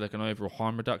fundamentally like an overall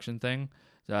harm reduction thing.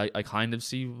 So I kind of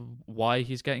see why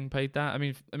he's getting paid that. I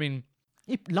mean,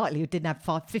 it likely didn't have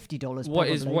 $50. What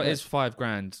is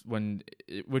 $5,000 when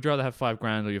would you rather have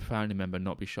 $5,000 or your family member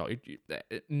not be shot?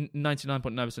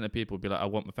 99.9% of people would be like, I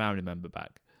want my family member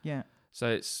back. Yeah.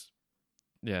 So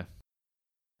yeah.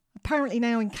 Apparently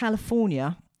now in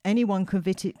California, anyone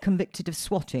convicted of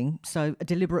swatting, so a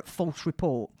deliberate false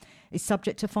report, is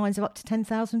subject to fines of up to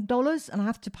 $10,000 and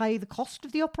have to pay the cost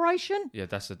of the operation. Yeah,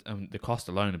 that's the cost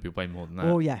alone would be way more than that.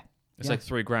 Oh yeah, it's like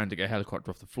 $3,000 to get a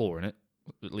helicopter off the floor in it,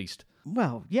 at least.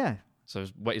 Well, yeah. So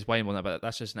it's way more than that, but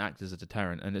that's just an act as a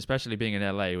deterrent, and especially being in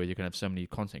LA where you can have so many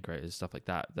content creators, stuff like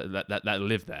that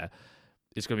live there,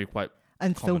 it's going to be quite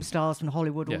and common. Film stars from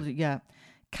Hollywood. Yeah.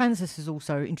 Kansas has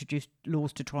also introduced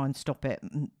laws to try and stop it.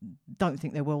 Don't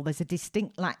think they will. There's a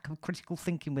distinct lack of critical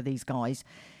thinking with these guys.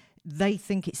 They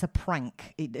think it's a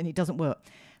prank, and it doesn't work.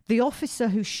 The officer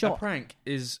who shot... A prank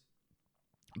is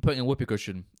putting a whoopee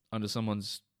cushion under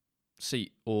someone's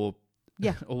seat, or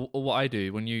or what I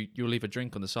do when you'll leave a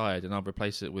drink on the side and I'll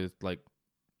replace it with like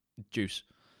juice.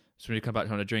 So when you come back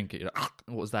trying to drink it, you're like,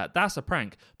 what was that? That's a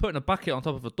prank. Putting a bucket on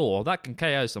top of a door, that can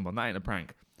KO someone. That ain't a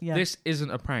prank. Yeah. This isn't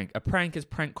a prank. A prank is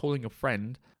prank calling a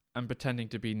friend and pretending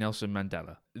to be Nelson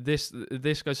Mandela. This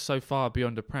goes so far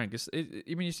beyond a prank.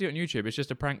 Even you see it on YouTube, it's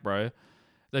just a prank, bro.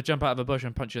 They jump out of a bush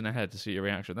and punch you in the head to see your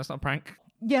reaction. That's not a prank.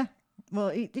 Yeah. Well,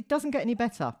 it doesn't get any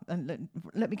better. And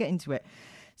let me get into it.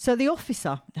 So the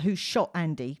officer who shot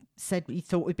Andy said he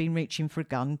thought he'd been reaching for a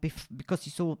gun because he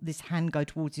saw this hand go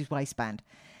towards his waistband.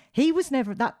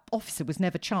 That officer was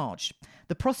never charged.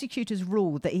 The prosecutors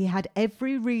ruled that he had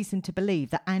every reason to believe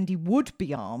that Andy would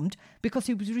be armed because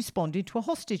he was responding to a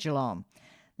hostage alarm.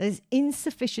 There's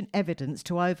insufficient evidence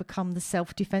to overcome the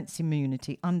self-defense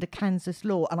immunity under Kansas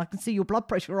law. And I can see your blood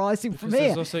pressure rising from here.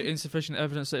 There's also insufficient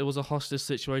evidence that it was a hostage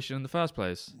situation in the first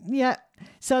place. Yeah.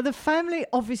 So the family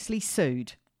obviously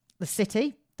sued the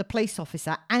city, the police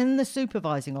officer and the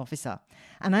supervising officer.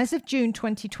 And as of June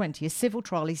 2020, a civil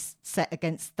trial is set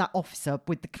against that officer,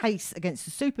 with the case against the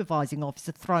supervising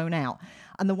officer thrown out,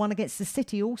 and the one against the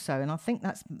city also. And I think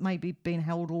that's maybe been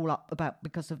held all up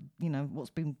because of,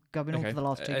 what's been going on for the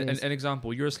last 2 years. An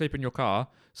example, you're asleep in your car,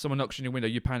 someone knocks on your window,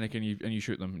 you panic and you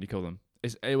shoot them and you kill them.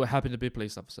 It would happen to be a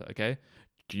police officer, okay?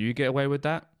 Do you get away with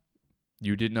that?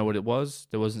 You didn't know what it was.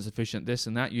 There wasn't sufficient this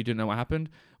and that. You didn't know what happened.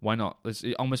 Why not?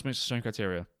 It almost makes the same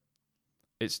criteria.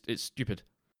 It's stupid.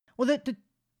 Well,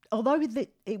 although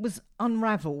it was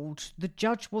unravelled, the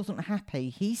judge wasn't happy.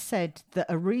 He said that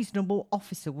a reasonable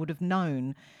officer would have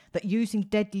known that using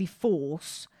deadly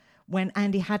force when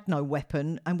Andy had no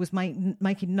weapon and was making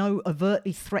no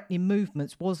overtly threatening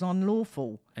movements was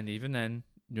unlawful. And even then,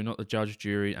 you're not the judge,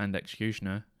 jury and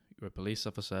executioner. You're a police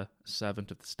officer, a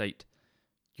servant of the state.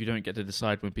 You don't get to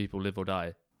decide when people live or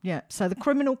die. Yeah, so the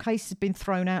criminal case has been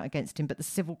thrown out against him, but the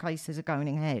civil cases are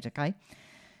going ahead, okay?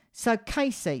 So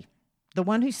Casey, the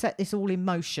one who set this all in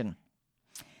motion,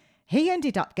 he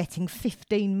ended up getting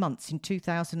 15 months in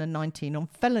 2019 on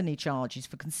felony charges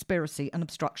for conspiracy and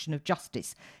obstruction of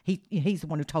justice. He's the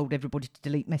one who told everybody to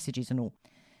delete messages and all.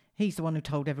 He's the one who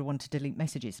told everyone to delete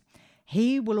messages.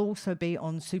 He will also be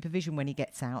on supervision when he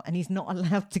gets out, and he's not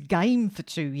allowed to game for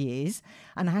 2 years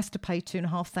and has to pay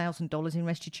 $2,500 in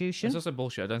restitution. It's also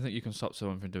bullshit. I don't think you can stop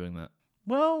someone from doing that.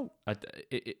 Well,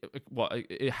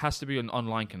 it has to be an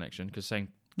online connection, because saying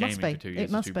gaming for 2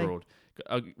 years is too broad.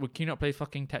 Can you not play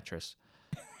fucking Tetris?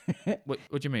 What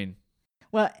do you mean?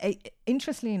 Well,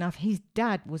 interestingly enough, his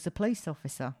dad was a police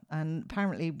officer, and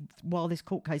apparently while this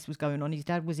court case was going on, his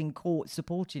dad was in court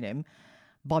supporting him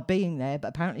by being there, but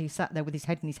apparently he sat there with his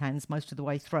head in his hands most of the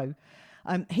way through.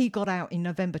 He got out in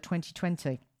November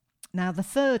 2020. Now, the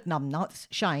third numbnuts,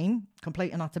 Shane,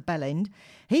 complete and utter bellend,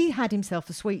 he had himself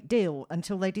a sweet deal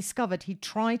until they discovered he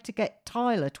tried to get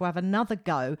Tyler to have another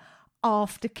go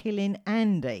after killing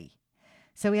Andy.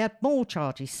 So he had more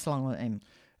charges slung at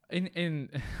him.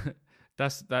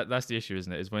 That's the issue,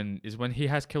 isn't it? Is when he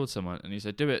has killed someone and he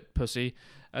said, "Do it, pussy,"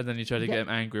 and then you try to get him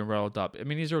angry and riled up. I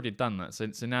mean, he's already done that. So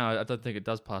now I don't think it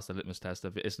does pass the litmus test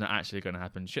of it's not actually going to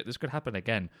happen. Shit, this could happen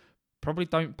again. Probably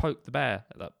don't poke the bear.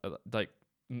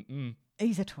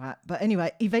 He's a twat. But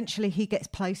anyway, eventually he gets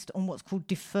placed on what's called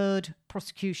deferred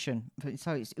prosecution.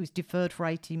 So it was deferred for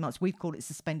 18 months. We've called it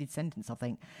suspended sentence, I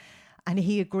think. And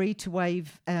he agreed to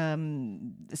waive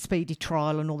speedy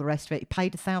trial and all the rest of it. He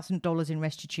paid $1,000 in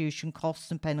restitution,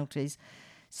 costs and penalties.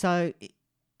 So,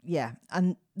 yeah.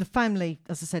 And the family,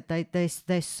 as I said,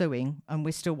 they're suing, and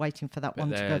we're still waiting for that one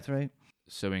to go through.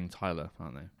 Suing Tyler,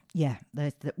 aren't they? Yeah.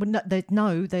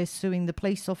 They're suing the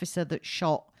police officer that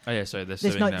shot. Oh, yeah, sorry. They're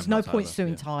suing them, There's no point Tyler.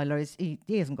 suing Tyler. He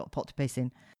hasn't got a pot to piss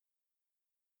in.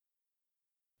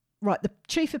 Right, the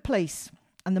chief of police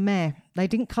and the mayor, they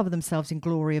didn't cover themselves in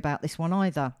glory about this one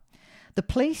either. The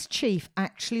police chief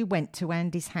actually went to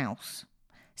Andy's house,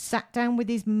 sat down with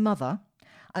his mother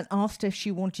and asked her if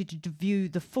she wanted to view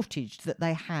the footage that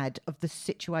they had of the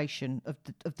situation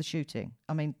of the shooting.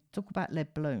 I mean, talk about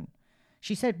lead balloon.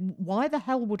 She said, "Why the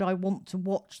hell would I want to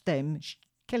watch them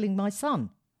killing my son?"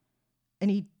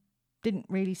 And he didn't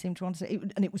really seem to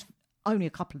understand. And it was only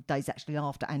a couple of days actually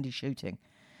after Andy's shooting.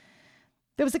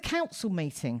 There was a council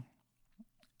meeting,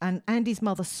 and Andy's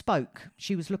mother spoke.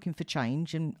 She was looking for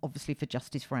change and obviously for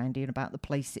justice for Andy and about the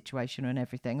police situation and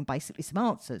everything, and basically some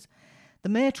answers. The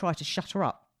mayor tried to shut her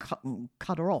up,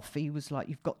 cut her off. He was like,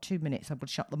 "You've got 2 minutes, I would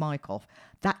shut the mic off."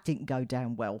 That didn't go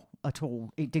down well at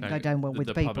all. It didn't go down well with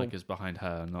people. The public is behind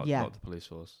her, not the police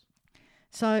force.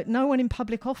 So no one in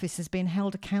public office has been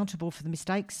held accountable for the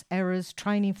mistakes, errors,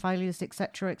 training failures,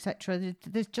 etc., etc.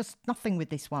 There's just nothing with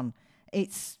this one.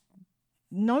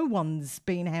 No one's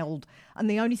being held, and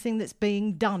the only thing that's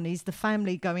being done is the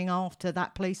family going after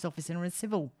that police officer in a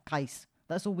civil case.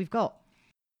 That's all we've got.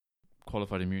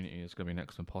 Qualified immunity is going to be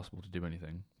next to impossible to do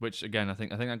anything. Which again, I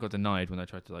think that got denied when they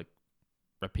tried to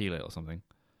repeal it or something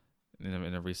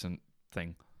in a recent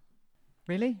thing.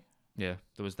 Really? Yeah,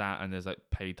 there was that, and there's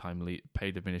paid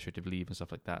administrative leave and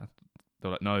stuff like that.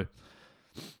 They're like, no,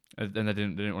 and they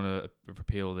didn't want to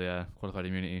repeal the qualified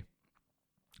immunity.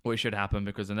 Well, it should happen,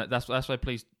 because then that's why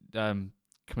police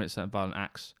commit certain violent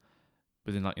acts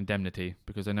within indemnity,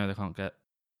 because they know they can't get.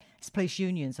 It's police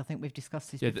unions. I think we've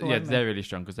discussed this before. Yeah, they're really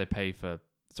strong because they pay for.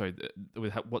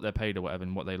 With what they're paid or whatever,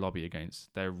 and what they lobby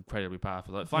against, they're incredibly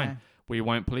powerful. Fine, we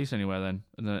won't police anywhere then,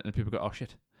 and then people go, "Oh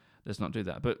shit, let's not do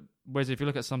that." But whereas if you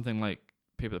look at something like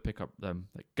people that pick up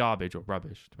garbage or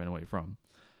rubbish, depending on where you're from,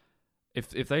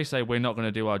 if they say we're not going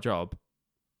to do our job,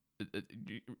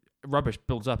 rubbish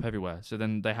builds up everywhere. So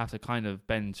then they have to kind of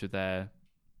bend to their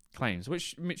claims,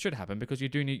 which should happen, because you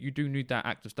do need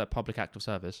that public act of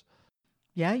service.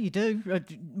 Yeah, you do.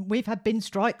 We've had bin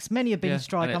strikes. Many have been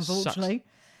strike, unfortunately. Sucks.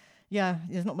 Yeah,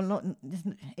 there's not a lot.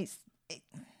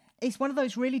 It's one of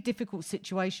those really difficult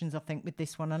situations, I think, with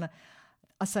this one. And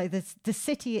I say the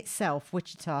city itself,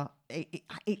 Wichita,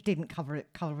 it didn't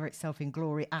cover itself in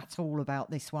glory at all about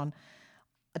this one.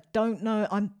 I don't know.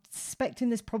 I'm suspecting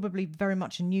there's probably very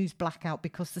much a news blackout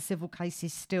because the civil case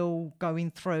is still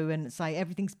going through, and say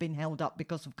everything's been held up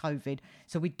because of COVID.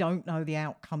 So we don't know the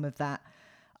outcome of that.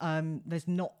 There's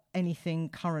not anything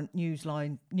current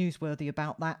newsworthy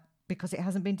about that because it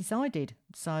hasn't been decided.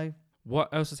 So,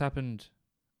 what else has happened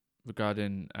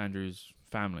regarding Andrew's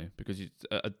family? Because do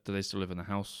they still live in the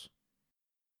house?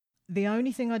 The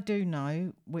only thing I do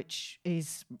know, which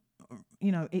is,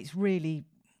 it's really,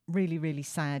 really, really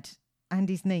sad. And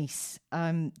his niece,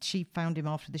 she found him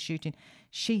after the shooting.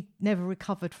 She never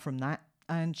recovered from that,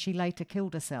 and she later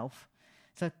killed herself.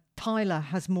 So Tyler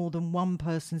has more than one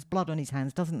person's blood on his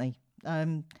hands, doesn't he?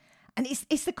 And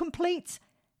it's the complete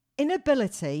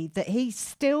inability that he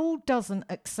still doesn't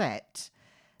accept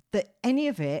that any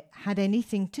of it had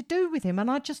anything to do with him. And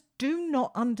I just do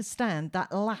not understand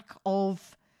that lack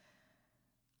of...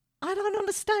 I don't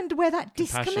understand where that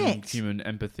disconnect... Human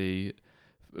empathy,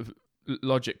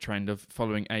 logic trend of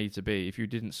following A to B. If you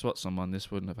didn't swat someone, this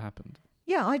wouldn't have happened.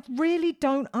 Yeah, I really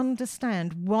don't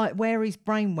understand where his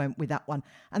brain went with that one.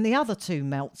 And the other two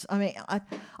melts. I mean,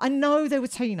 I know they were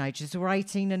teenagers who were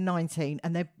 18 and 19,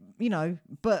 and they're,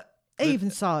 but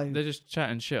even so. They're just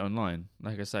chatting shit online.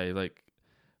 Like I say, like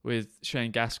with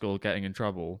Shane Gaskell getting in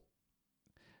trouble.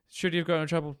 Should he have gotten in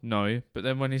trouble? No. But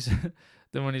then when he's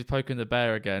poking the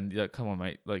bear again, you're like, come on,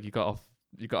 mate. Like you got off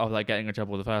like getting in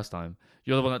trouble the first time.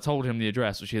 You're the one that told him the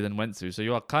address, which he then went to. So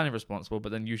you are kind of responsible,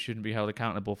 but then you shouldn't be held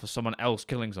accountable for someone else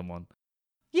killing someone.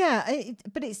 Yeah,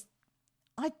 but as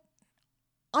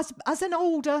an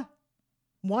older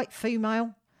white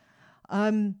female,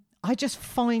 I just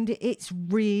find it's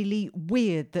really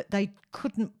weird that they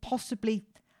couldn't possibly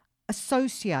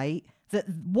associate that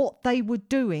what they were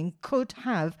doing could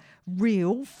have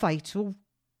real fatal,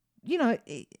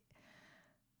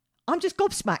 I'm just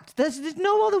gobsmacked. There's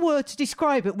no other word to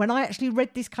describe it when I actually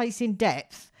read this case in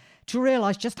depth to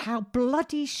realise just how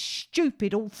bloody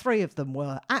stupid all three of them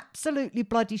were. Absolutely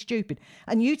bloody stupid.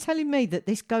 And you telling me that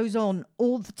this goes on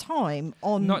all the time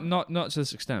on... Not to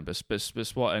this extent, but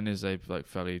swatting is a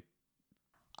fairly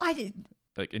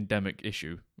endemic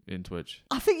issue in Twitch.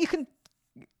 I think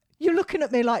you're looking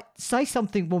at me like, say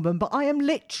something, woman, but I am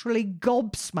literally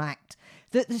gobsmacked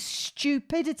that the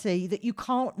stupidity that you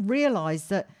can't realise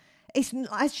that it's,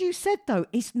 as you said, though,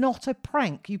 it's not a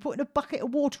prank. You put in a bucket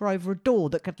of water over a door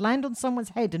that could land on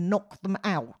someone's head and knock them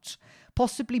out,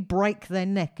 possibly break their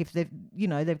neck if they've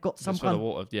got some kind of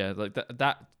water. Yeah, like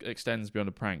that extends beyond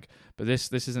a prank. But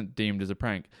this isn't deemed as a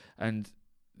prank, and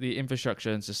the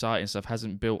infrastructure and society and stuff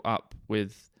hasn't built up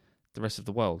with the rest of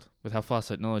the world, with how fast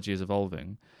technology is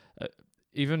evolving.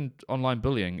 Even online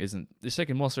bullying it's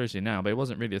taken more seriously now, but it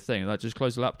wasn't really a thing. Like, just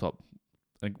close the laptop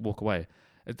and walk away.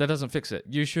 That doesn't fix it.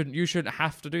 You shouldn't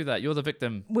have to do that. You're the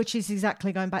victim. Which is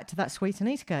exactly going back to that Sweet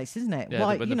Anita case, isn't it?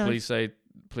 Yeah, when the police say,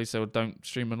 well, don't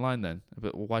stream online then.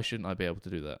 But why shouldn't I be able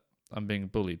to do that? I'm being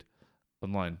bullied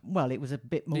online. Well, it was a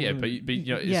bit more... Yeah, but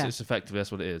it's effectively,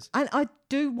 that's what it is. And I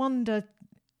do wonder...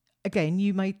 Again,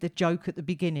 you made the joke at the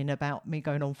beginning about me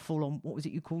going on full on, what was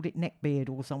it you called it, neckbeard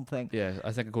or something? Yeah,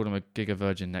 I think I called him a Giga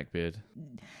Virgin neckbeard.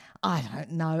 I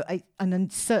don't know. And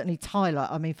then certainly Tyler,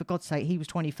 I mean, for God's sake, he was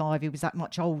 25, he was that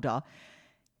much older.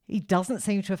 He doesn't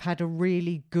seem to have had a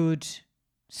really good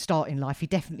start in life. He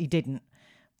definitely didn't.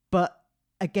 But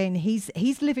again, he's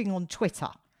living on Twitter,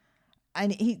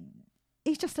 and he's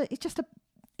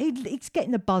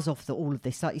getting a buzz off all of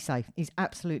this, like you say. He's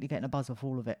absolutely getting a buzz off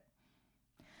all of it.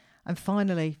 And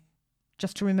finally,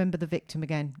 just to remember the victim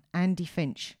again, Andy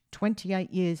Finch, 28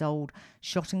 years old,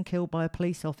 shot and killed by a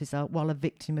police officer while a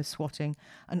victim of swatting,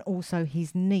 and also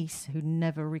his niece, who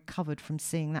never recovered from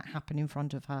seeing that happen in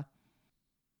front of her.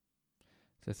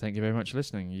 So thank you very much for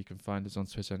listening. You can find us on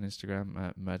Twitter and Instagram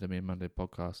at Murder Me Monday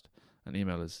Podcast, and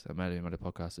email us at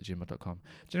murdermemondaypodcast@gmail.com.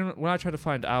 Do you know, when I tried to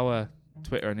find our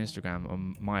Twitter and Instagram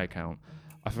on my account,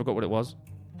 I forgot what it was.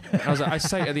 I was like, I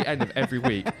say it at the end of every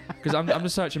week because I'm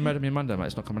just searching Murder Me Monday, mate.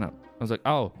 It's not coming up. I was like,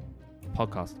 oh,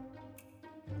 podcast.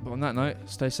 But on that note,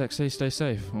 stay sexy, stay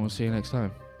safe, and we'll see you next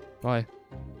time. Bye.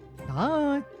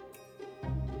 Bye.